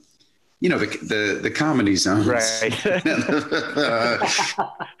 the comedy zone, right?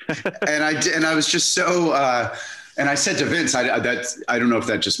 and I was just so, and I said to Vince, I don't know if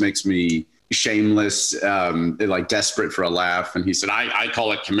that just makes me shameless, like desperate for a laugh. And he said, I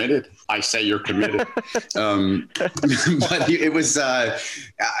call it committed. I say you're committed. But it was, I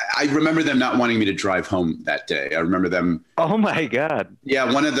remember them not wanting me to drive home that day. I remember them. Oh my God.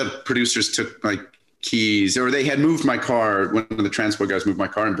 Yeah. One of the producers took my keys, or they had moved my car. One of the transport guys moved my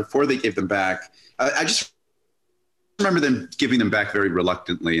car. And before they gave them back, I just remember them giving them back very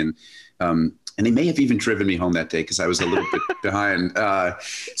reluctantly. And they may have even driven me home that day because I was a little bit behind.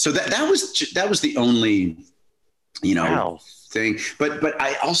 So that was the only, wow. thing. But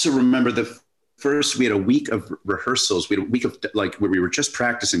I also remember we had a week of rehearsals. We had a week of like where we were just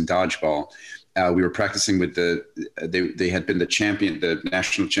practicing Dodgeball, we were practicing with they had been the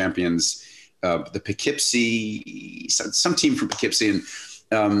national champions, the Poughkeepsie, some team from Poughkeepsie.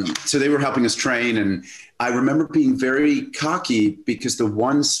 And so they were helping us train. And I remember being very cocky because the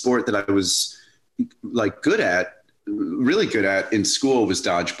one sport that I was like really good at in school was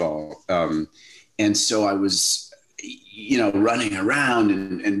dodgeball. And so I was, running around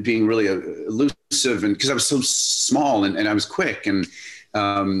and being really elusive, and because I was so small and I was quick, and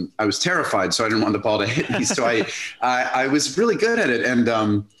I was terrified, so I didn't want the ball to hit me. So I was really good at it. And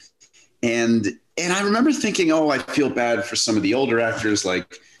I remember thinking, I feel bad for some of the older actors,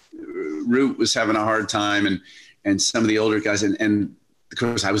 like Root was having a hard time, and some of the older guys. And of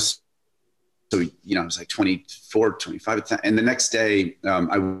course I was, I was like 24, 25 at the time. And the next day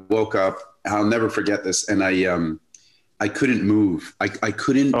I woke up, I'll never forget this. And I couldn't move. I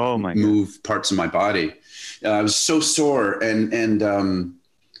couldn't move parts of my body. I was so sore. And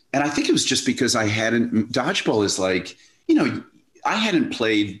I think it was just because dodgeball is like, I hadn't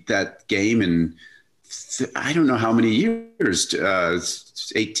played that game in I don't know how many years,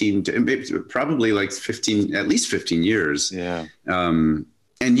 18, probably like 15, at least 15 years. Yeah.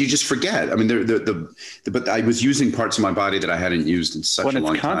 And you just forget. I mean, but I was using parts of my body that I hadn't used in such a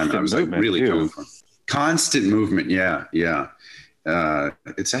long time. I was like really going for constant movement. Yeah. Yeah.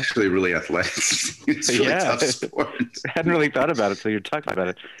 It's actually really athletic. It's really tough sport. I hadn't really thought about it until you're talking about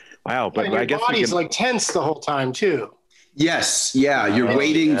it. Wow. But I guess your body's like tense the whole time too. Yes. Yeah. You're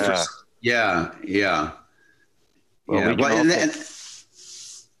waiting for. Yeah. Yeah. Well,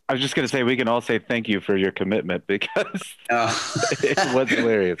 I was just going to say, we can all say thank you for your commitment, because it was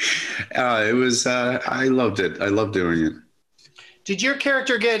hilarious. It was, I loved it. I loved doing it. Did your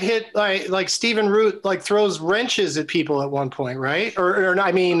character get hit like Stephen Root, like throws wrenches at people at one point, right? Or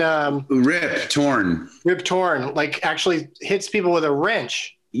I mean, Rip Torn, like actually hits people with a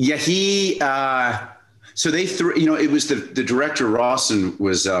wrench. Yeah. So they threw, it was the director Rawson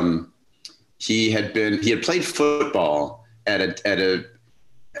was, he had played football at a,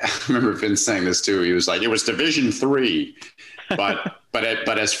 I remember Vince saying this too. He was like, it was Division III,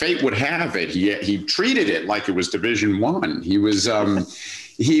 but as fate would have it, he treated it like it was Division I. He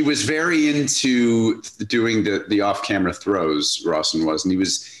was very into doing the off-camera throws. Rawson was,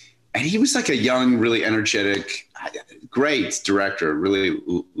 and he was like a young, really energetic, great director. Really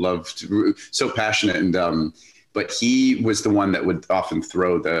loved, so passionate, and but he was the one that would often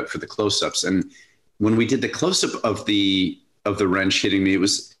throw for the close-ups. And when we did the close-up of the wrench hitting me, of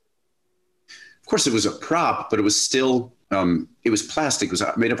course it was a prop, but it was still, it was plastic. It was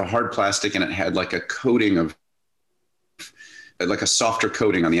made of a hard plastic, and it had like a coating of, like a softer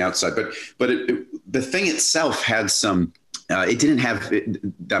coating on the outside. But the thing itself had some, it didn't have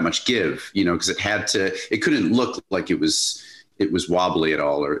that much give, because it couldn't look like it was wobbly at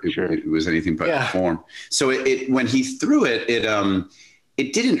all, or it was anything but form. So when he threw it,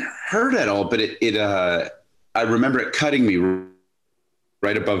 it didn't hurt at all, but I remember it cutting me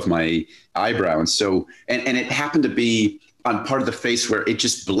right above my eyebrow. And so, and it happened to be on part of the face where it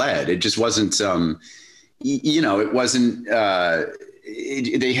just bled. It just wasn't, it wasn't,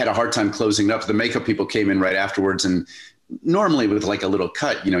 they had a hard time closing it up. The makeup people came in right afterwards, and normally with like a little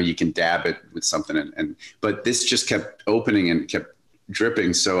cut, you can dab it with something, but this just kept opening and kept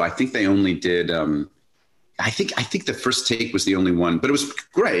dripping. So I think they only did, I think the first take was the only one, but it was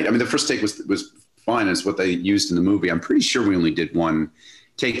great. I mean, the first take was fine. It's what they used in the movie. I'm pretty sure we only did one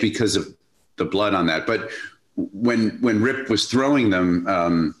take because of the blood on that. But when Rip was throwing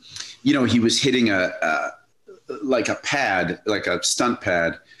them, he was hitting like a pad, like a stunt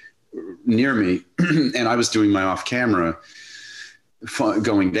pad near me, and I was doing my off camera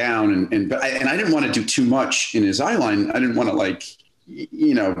going down, and I didn't want to do too much in his eye line. I didn't want to I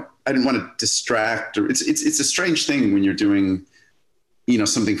didn't want to distract, or it's a strange thing when you're doing,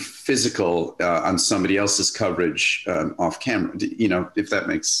 something physical on somebody else's coverage off camera, if that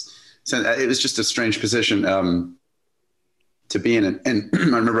makes sense. It was just a strange position to be in. And I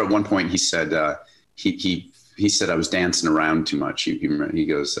remember at one point he said, he said I was dancing around too much. He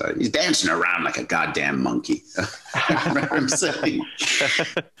goes, he's dancing around like a goddamn monkey. I remember him saying,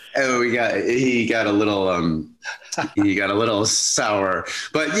 he got a little sour,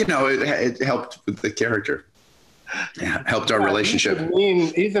 but it helped with the character. Yeah, helped our relationship.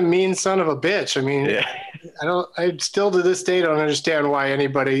 He's a mean son of a bitch. I mean, I still to this day don't understand why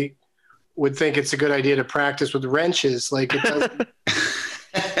anybody would think it's a good idea to practice with wrenches. Like it doesn't.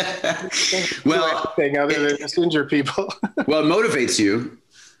 Well, anything other than just injure people. Well, it motivates you.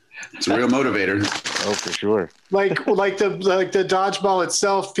 It's a real motivator. Oh, for sure. Like the dodgeball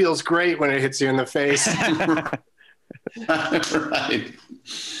itself feels great when it hits you in the face. Right.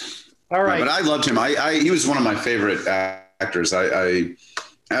 All right. But I loved him. He was one of my favorite actors. I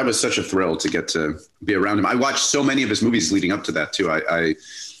was such a thrill to get to be around him. I watched so many of his movies leading up to that too. I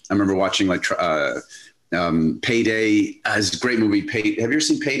remember watching like Payday. As a great movie. Have you ever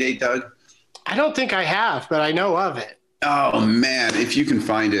seen Payday, Doug? I don't think I have, but I know of it. Oh man, if you can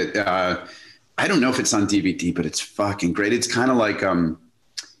find it, I don't know if it's on DVD, but it's fucking great. It's kind of like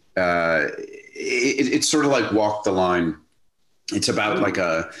it's sort of like Walk the Line. It's about like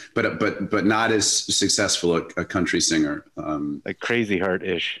but not as successful a country singer, like Crazy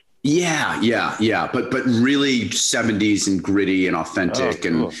Heart-ish. Yeah. But really 70s and gritty and authentic.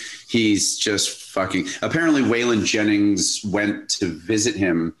 Cool. And he's just fucking. Apparently, Waylon Jennings went to visit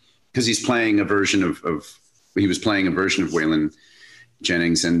him because he's playing a version of he was playing a version of Waylon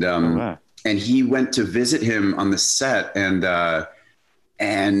Jennings, and wow. and he went to visit him on the set, and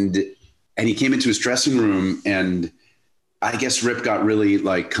he came into his dressing room, and I guess Rip got really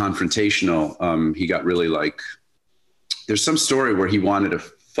like confrontational. He got really like, there's some story where he wanted to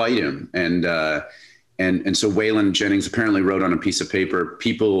fight him, and so Waylon Jennings apparently wrote on a piece of paper,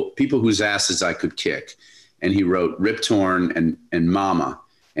 people whose asses I could kick, and he wrote Rip Torn and Mama,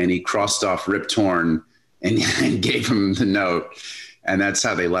 and he crossed off Rip Torn and gave him the note, and that's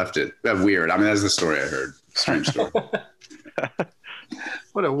how they left it. Weird. I mean, that's the story I heard. Strange story.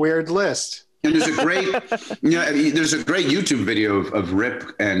 What a weird list. And there's a great YouTube video of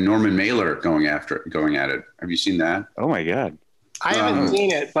Rip and Norman Mailer going at it. Have you seen that? Oh my God. I haven't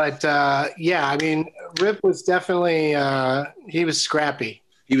seen it, but yeah, I mean, Rip was definitely he was scrappy.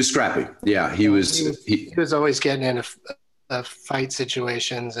 He was scrappy. Yeah, he was always getting into fight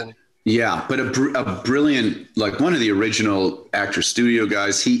situations, and yeah, but a brilliant, like one of the original Actor Studio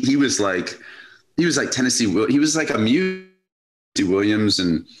guys. He was like Tennessee. He was like a mute to Williams,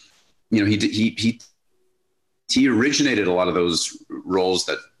 and you know he originated a lot of those roles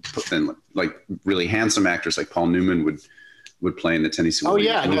that then like really handsome actors like Paul Newman would play in the Tennessee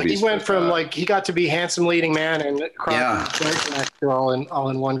Williams movies. No, he went from like he got to be handsome leading man and actor all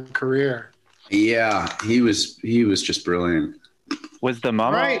in one career. Yeah, he was just brilliant. Was the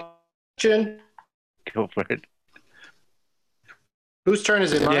mama? Right, Jen. Go for it. Whose turn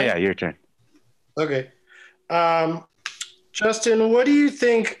is it? Mine? Yeah, your turn. Okay. Justin, what do you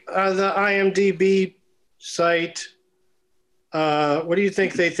think the IMDb site, what do you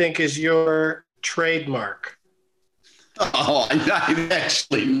think they think is your trademark? Oh, I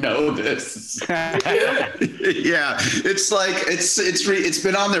actually know this. Yeah, it's like it's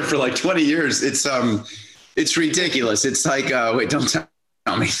been on there for like 20 years. It's ridiculous. It's like wait, don't tell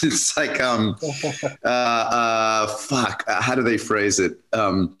me. It's like fuck. How do they phrase it?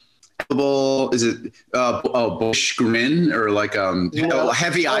 Is it bush grin or like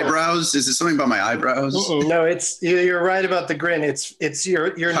heavy eyebrows? Is it something about my eyebrows? No, you're right about the grin. It's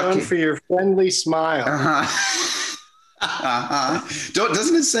you're known for your friendly smile.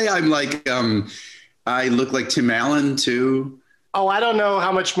 Doesn't it say I'm like I look like Tim Allen too? Oh, I don't know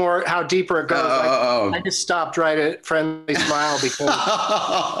how deeper it goes. I just stopped right at friendly smile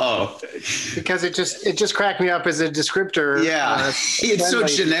because it just cracked me up as a descriptor. Yeah, it's so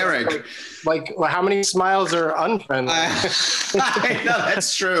generic. Like how many smiles are unfriendly? I know,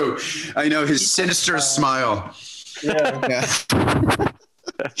 that's true. I know his sinister smile. Yeah.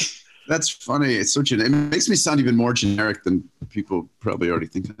 That's funny. It's so generic. It makes me sound even more generic than people probably already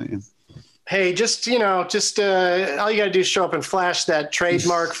think I am. Hey, all you got to do is show up and flash that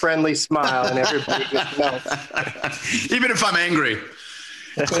trademark friendly smile, and everybody just knows. Even if I'm angry.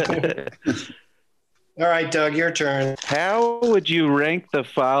 All right, Doug, your turn. How would you rank the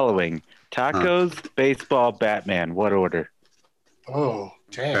following? Tacos, baseball, Batman. What order? Oh,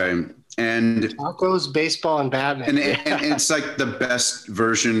 damn. Okay. And tacos, baseball, and Batman. And it's like the best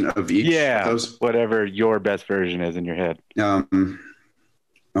version of each. Yeah, of those? Whatever your best version is in your head.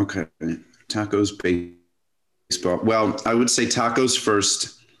 Okay. Tacos, baseball. Well, I would say tacos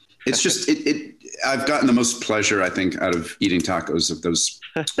first. It's just I've gotten the most pleasure, I think, out of eating tacos of those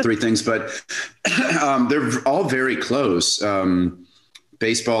three things, but they're all very close.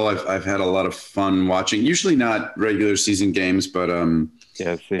 Baseball, I've had a lot of fun watching. Usually not regular season games, but and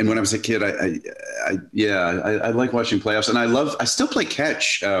when I was a kid, I like watching playoffs, and I still play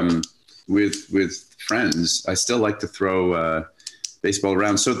catch with friends. I still like to throw baseball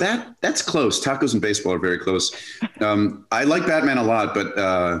around. So that's close. Tacos and baseball are very close. I like Batman a lot,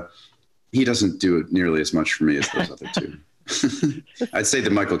 but he doesn't do it nearly as much for me as those other two. I'd say the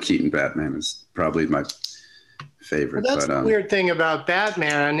Michael Keaton Batman is probably my favorite. Well, that's the weird thing about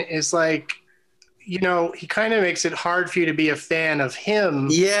Batman is like, he kind of makes it hard for you to be a fan of him.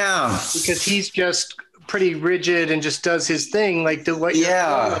 Yeah. Because he's just pretty rigid and just does his thing. Like what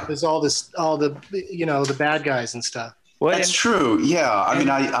is all the the bad guys and stuff. Well, That's true. Yeah. I mean,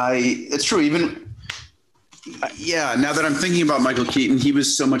 it's true. Even, now that I'm thinking about Michael Keaton, he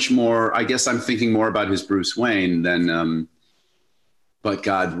was so much more, I guess I'm thinking more about his Bruce Wayne than, but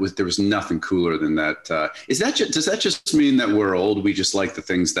God, there was nothing cooler than that. Does that just mean that we're old? We just like the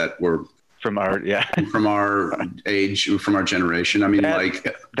things that were from our age, from our generation. I mean,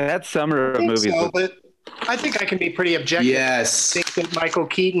 that summer of movies. So, but I think I can be pretty objective. Yes. I think that Michael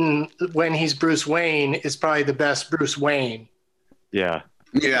Keaton, when he's Bruce Wayne, is probably the best Bruce Wayne. Yeah.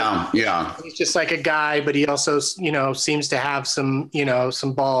 Yeah. He's just like a guy, but he also, seems to have some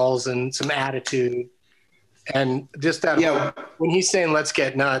balls and some attitude. And just that when he's saying "let's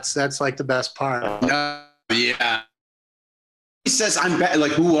get nuts," that's like the best part. Yeah. He says, "I'm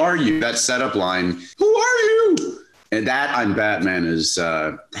like, who are you?" That setup line, "Who are you?" And that "I'm Batman" is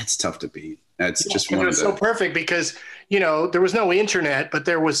that's tough to beat. That's just one of the. So perfect because there was no internet, but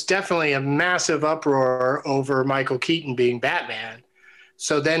there was definitely a massive uproar over Michael Keaton being Batman.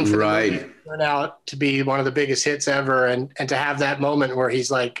 So then for the movie to turn out to be one of the biggest hits ever and to have that moment where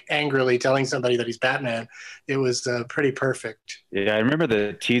he's like angrily telling somebody that he's Batman, it was pretty perfect. Yeah, I remember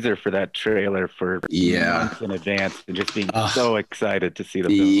the teaser for that trailer for months in advance and just being so excited to see the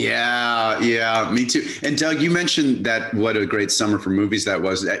film. Yeah, me too. And Doug, you mentioned that what a great summer for movies that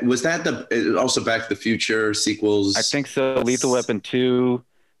was. Was that also Back to the Future sequels? I think so. Lethal Weapon 2.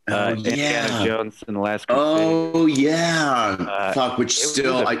 Indiana Jones and the Last Crusade. Oh yeah, which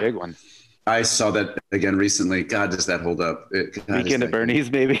still a big one. I saw that again recently. God, does that hold up? Weekend at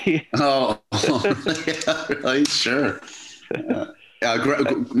Bernie's, maybe. Oh, yeah, really? Sure.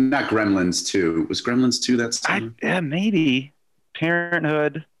 Not Gremlins 2. Was Gremlins 2 that summer? Maybe.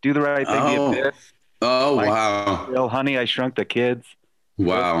 Parenthood, Do the Right Thing, The Abyss. Oh, wow. Bill, Honey, I Shrunk the Kids.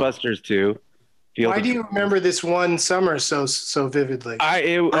 Wow. Ghostbusters 2. Why do you remember this one summer so vividly?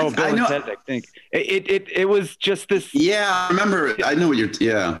 Bill and Ted, I think it was just this. Yeah, I remember. I know what you're.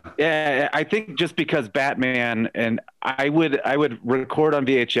 Yeah. Yeah, I think just because Batman, and I would record on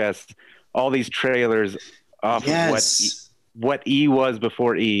VHS all these trailers off of what E was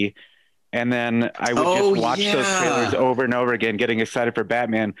before E, and then I would just watch those trailers over and over again, getting excited for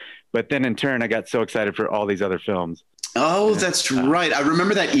Batman. But then in turn, I got so excited for all these other films. Oh, that's right. I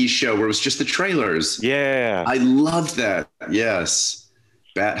remember that E show where it was just the trailers. Yeah. I loved that. Yes.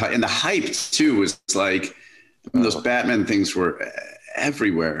 And the hype too was like those Batman things were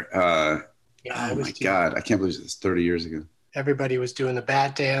everywhere. Oh my God. I can't believe it was 30 years ago. Everybody was doing the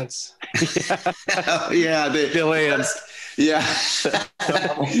Bat dance. Yeah. Bill Ayers. Yeah.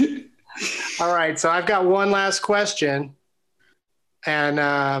 All right. So I've got one last question. And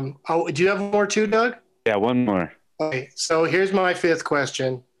do you have more too, Doug? Yeah, one more. Okay, so here's my fifth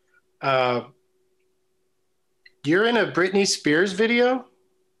question. You're in a Britney Spears video?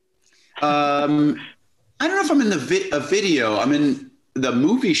 I don't know if I'm in a video. I'm in the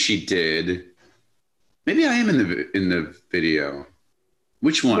movie she did. Maybe I am in the video.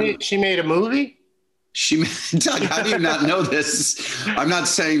 Which one? She made a movie? Doug, how do you not know this? I'm not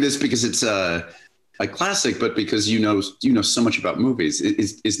saying this because it's a classic, but because you know so much about movies.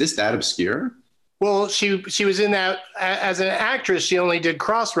 Is this that obscure? Well, she was in that as an actress. She only did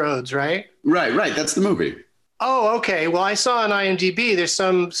Crossroads, right? Right. That's the movie. Oh, okay. Well, I saw on IMDb there's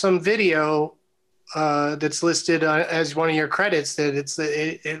some video that's listed as one of your credits that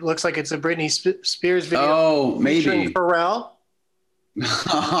it looks like it's a Britney Spears video. Oh, maybe Pharrell.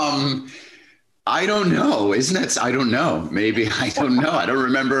 I don't know. I don't know. Maybe I don't know. I don't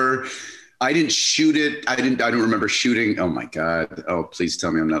remember. I didn't shoot it. I don't remember shooting. Oh my God. Oh, please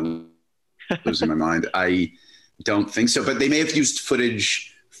tell me I'm not losing my mind. I don't think so, but they may have used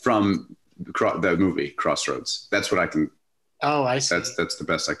footage from the movie Crossroads. That's what I can. Oh, I see. That's the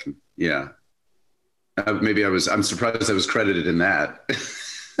best I can. Yeah. Maybe I'm surprised I was credited in that.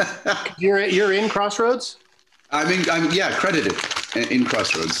 You're in Crossroads? I'm credited in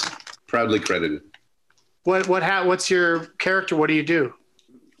Crossroads. Proudly credited. What's your character? What do you do?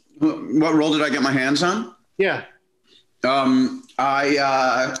 What role did I get my hands on? Yeah.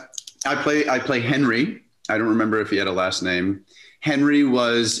 I play Henry. I don't remember if he had a last name. Henry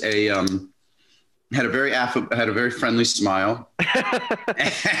was had a very friendly smile,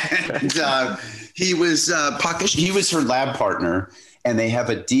 and he was puckish. He was her lab partner, and they have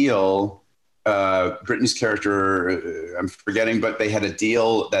a deal. Britney's character, I'm forgetting, but they had a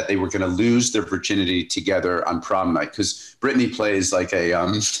deal that they were going to lose their virginity together on prom night because Britney plays like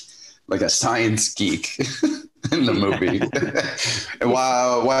a science geek in the movie.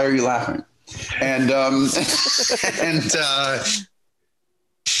 Why are you laughing? And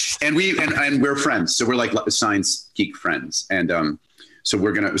and we're friends. So we're like science geek friends. And so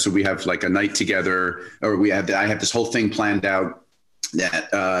we have like a night together, or I have this whole thing planned out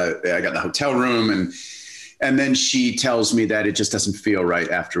that I got the hotel room, and then she tells me that it just doesn't feel right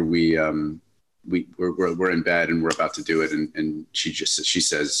after we're in bed and we're about to do it. And she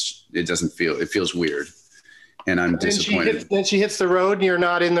says, it feels weird. And I'm disappointed. Then she hits the road and you're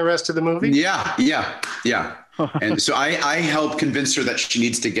not in the rest of the movie? Yeah. And so I help convince her that she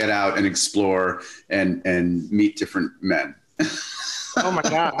needs to get out and explore and meet different men. Oh my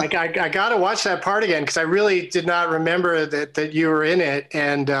God. I got to watch that part again, because I really did not remember that you were in it.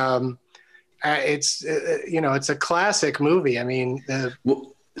 And it's a classic movie. I mean,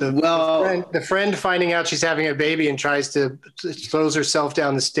 the friend finding out she's having a baby and throws herself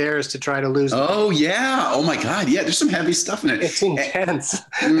down the stairs to try to lose. Oh yeah. Oh my God. Yeah. There's some heavy stuff in it. It's intense.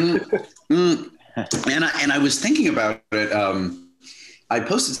 And I was thinking about it. I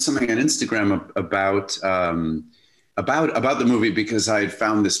posted something on Instagram about the movie, because I had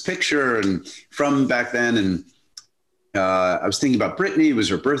found this picture and from back then. And I was thinking about Brittany. It was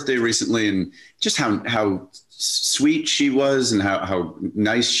her birthday recently, and just how sweet she was and how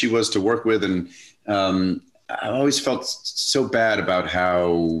nice she was to work with. And I always felt so bad about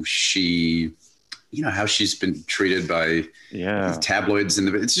how she's been treated by tabloids,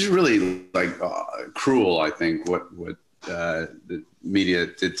 and it's just really like cruel, I think, what the media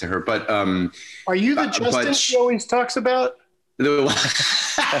did to her. But are you the Justin she always talks about? But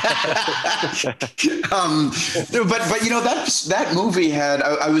that movie had,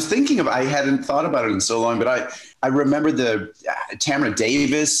 I was thinking of, I hadn't thought about it in so long, but I remember the Tamara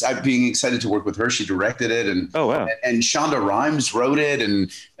Davis, being excited to work with her. She directed it, and and Shonda Rhimes wrote it,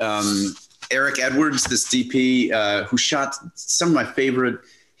 and Eric Edwards, this DP, who shot some of my favorite.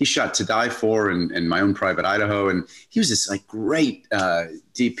 He shot To Die For and My Own Private Idaho, and he was this like great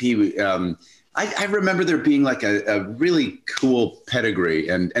DP. I remember there being like a really cool pedigree,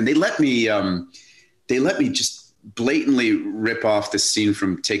 and they let me just blatantly rip off the scene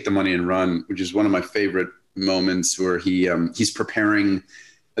from Take the Money and Run, which is one of my favorite moments, where he's preparing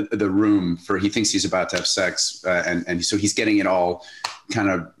the room he thinks he's about to have sex, and so he's getting it all kind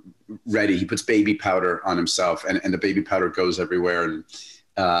of ready. He puts baby powder on himself, and the baby powder goes everywhere, and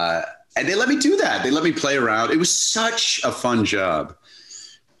they let me do that. They let me play around. It was such a fun job.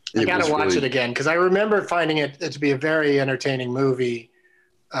 I got to watch it again, because I remember finding it to be a very entertaining movie,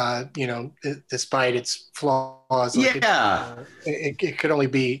 despite its flaws. It could only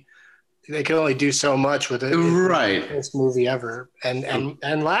be, they could only do so much with it. Right. This movie ever.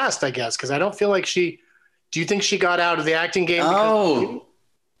 And last, I guess, because I don't feel like do you think she got out of the acting game?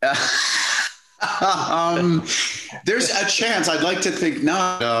 There's a chance. I'd like to think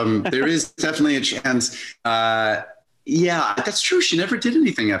not. There is definitely a chance. Yeah, that's true. She never did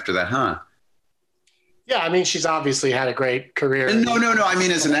anything after that, huh? Yeah, I mean, she's obviously had a great career. No. I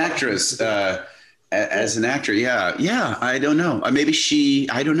mean, as an actress, as an actor, yeah. I don't know. Maybe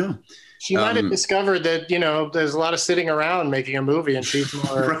I don't know. She might have discovered that, there's a lot of sitting around making a movie, and she's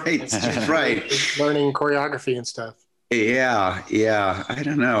more right, learning choreography and stuff. Yeah. I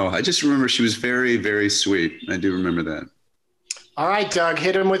don't know. I just remember she was very, very sweet. I do remember that. All right, Doug,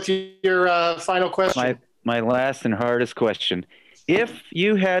 hit him with your final question. My last and hardest question. If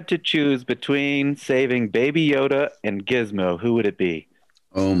you had to choose between saving Baby Yoda and Gizmo, who would it be?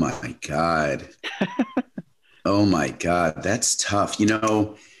 Oh my God. Oh my God. That's tough.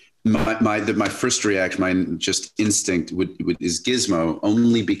 My first reaction, my just instinct is Gizmo,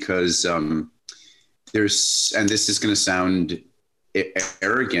 only because there's, and this is going to sound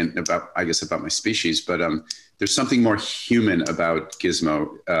arrogant about my species, but there's something more human about Gizmo.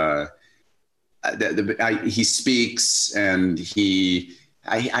 He speaks, and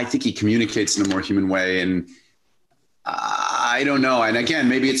I think he communicates in a more human way, and I don't know. And again,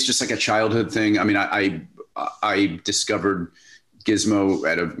 maybe it's just like a childhood thing. I mean, I discovered Gizmo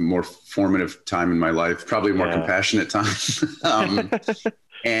at a more formative time in my life, probably a more compassionate time.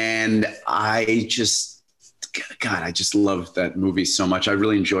 And I just love that movie so much. I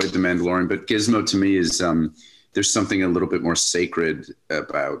really enjoyed The Mandalorian, but Gizmo to me is there's something a little bit more sacred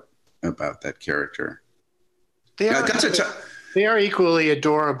about that character. They are equally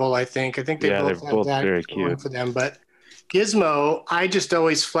adorable, I think. I think they both have that very going cute for them. But Gizmo, I just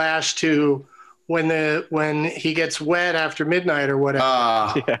always flash to when he gets wet after midnight or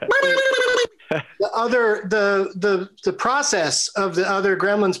whatever. The process of the other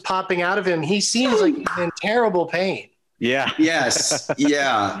gremlins popping out of him, he seems like he's in terrible pain. Yeah. Yes.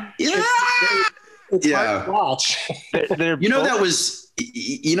 Yeah. It's hard to watch. That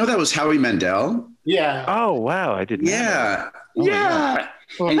was Howie Mandel. Yeah. Oh wow, I didn't know that. Yeah.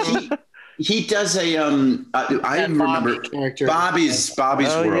 And he does a I remember Bobby's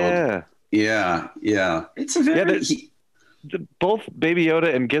World. Yeah. It's a very both Baby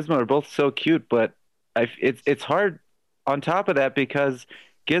Yoda and Gizmo are both so cute, but it's hard on top of that because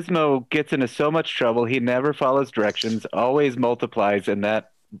Gizmo gets into so much trouble. He never follows directions, always multiplies, and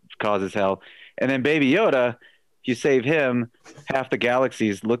that causes hell. And then Baby Yoda, if you save him, half the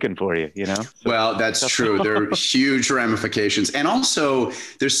galaxy's looking for you, you know? So, well, that's true. There are huge ramifications. And also,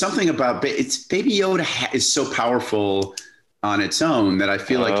 there's something about Baby Yoda is so powerful on its own that I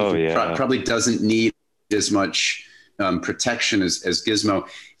feel like probably doesn't need as much protection as Gizmo.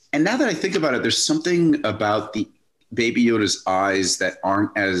 And now that I think about it, there's something about the Baby Yoda's eyes that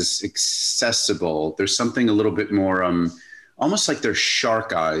aren't as accessible. There's something a little bit more, almost like they're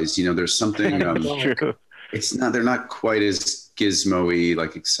shark eyes. You know, there's something. True. They're not quite as Gizmo-y,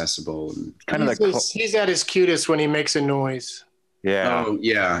 like accessible. Kind of he's at his cutest when he makes a noise. Yeah. Oh,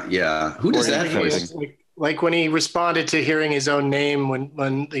 yeah. Who does that? Like when he responded to hearing his own name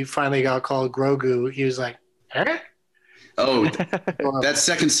when he finally got called Grogu, he was like, huh? Oh, that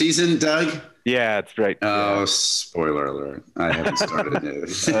second season, Doug? Yeah, that's right. Oh, spoiler alert. I haven't started it.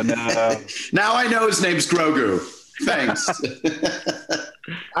 Oh, no. Now I know his name's Grogu. Thanks.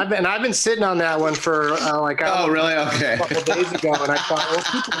 I've been sitting on that one for really? Okay. A couple days ago, and I thought, well,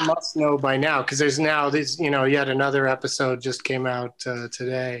 people must know by now because there's now this, yet another episode just came out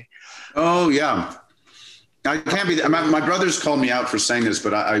today. Oh yeah, I can't be. My brothers called me out for saying this,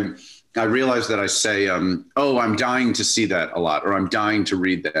 but I realized that I say, I'm dying to see that a lot, or I'm dying to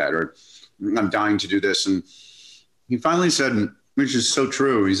read that, or I'm dying to do this, and he finally said, which is so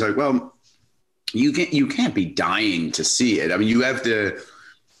true. He's like, well, you can't be dying to see it. I mean, you have to.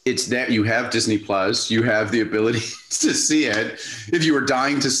 It's that you have Disney Plus. You have the ability to see it. If you were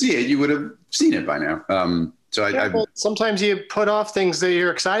dying to see it, you would have seen it by now. But sometimes you put off things that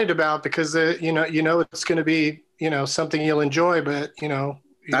you're excited about because you know it's going to be something you'll enjoy, but you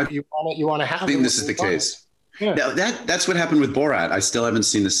want to have. I think this is the case. Yeah. Now, that's what happened with Borat. I still haven't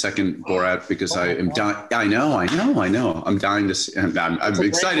seen the second Borat because I am dying. I know. I'm dying to see. I'm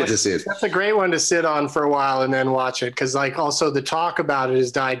excited to see it. That's a great one to sit on for a while and then watch it because, also the talk about it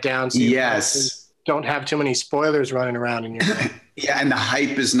has died down. So yes. Don't have too many spoilers running around in your head. Yeah, and the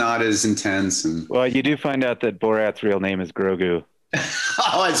hype is not as intense. Well, you do find out that Borat's real name is Grogu.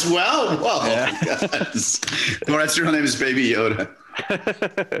 Oh, as well? Whoa. Yeah. Borat's real name is Baby Yoda.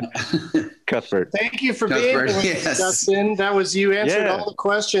 Cuthbert. Thank you for being here, Justin. That was you answered all the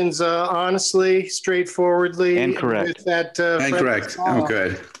questions honestly, straightforwardly, and correct. With that, and correct. Oh,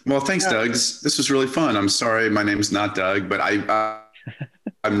 good. Well, thanks, Doug. This was really fun. I'm sorry my name's not Doug, but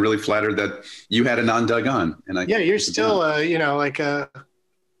I'm really flattered that you had a non-Doug on. And you're still I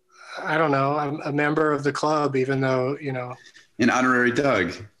don't know, a member of the club, even though an honorary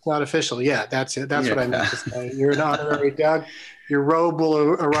Doug. Not official. Yeah, that's it. That's what I meant to say. You're an honorary Doug. Your robe will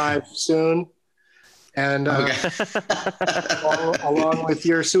arrive soon, and along with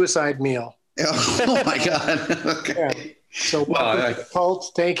your suicide meal. Oh my God! Okay. Yeah. So welcome to the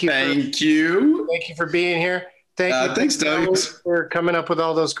cult. Thank you. Thank you for being here. Thanks, Doug, for coming up with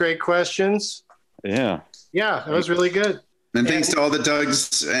all those great questions. Yeah, that was really good. And thanks to all the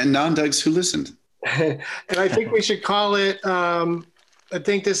Dougs and non-Dougs who listened. And I think we should call it. I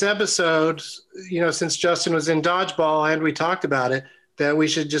think this episode, since Justin was in Dodgeball and we talked about it, that we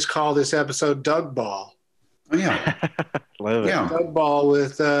should just call this episode Doug Ball. Oh yeah, love it. Yeah, Doug Ball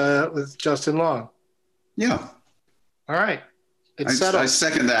with Justin Long. Yeah. All right, it's settled. I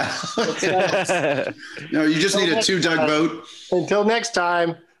second that. No, you just need a 2 Doug vote. Until next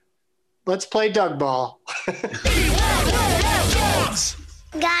time, let's play Doug Ball.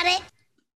 Got it.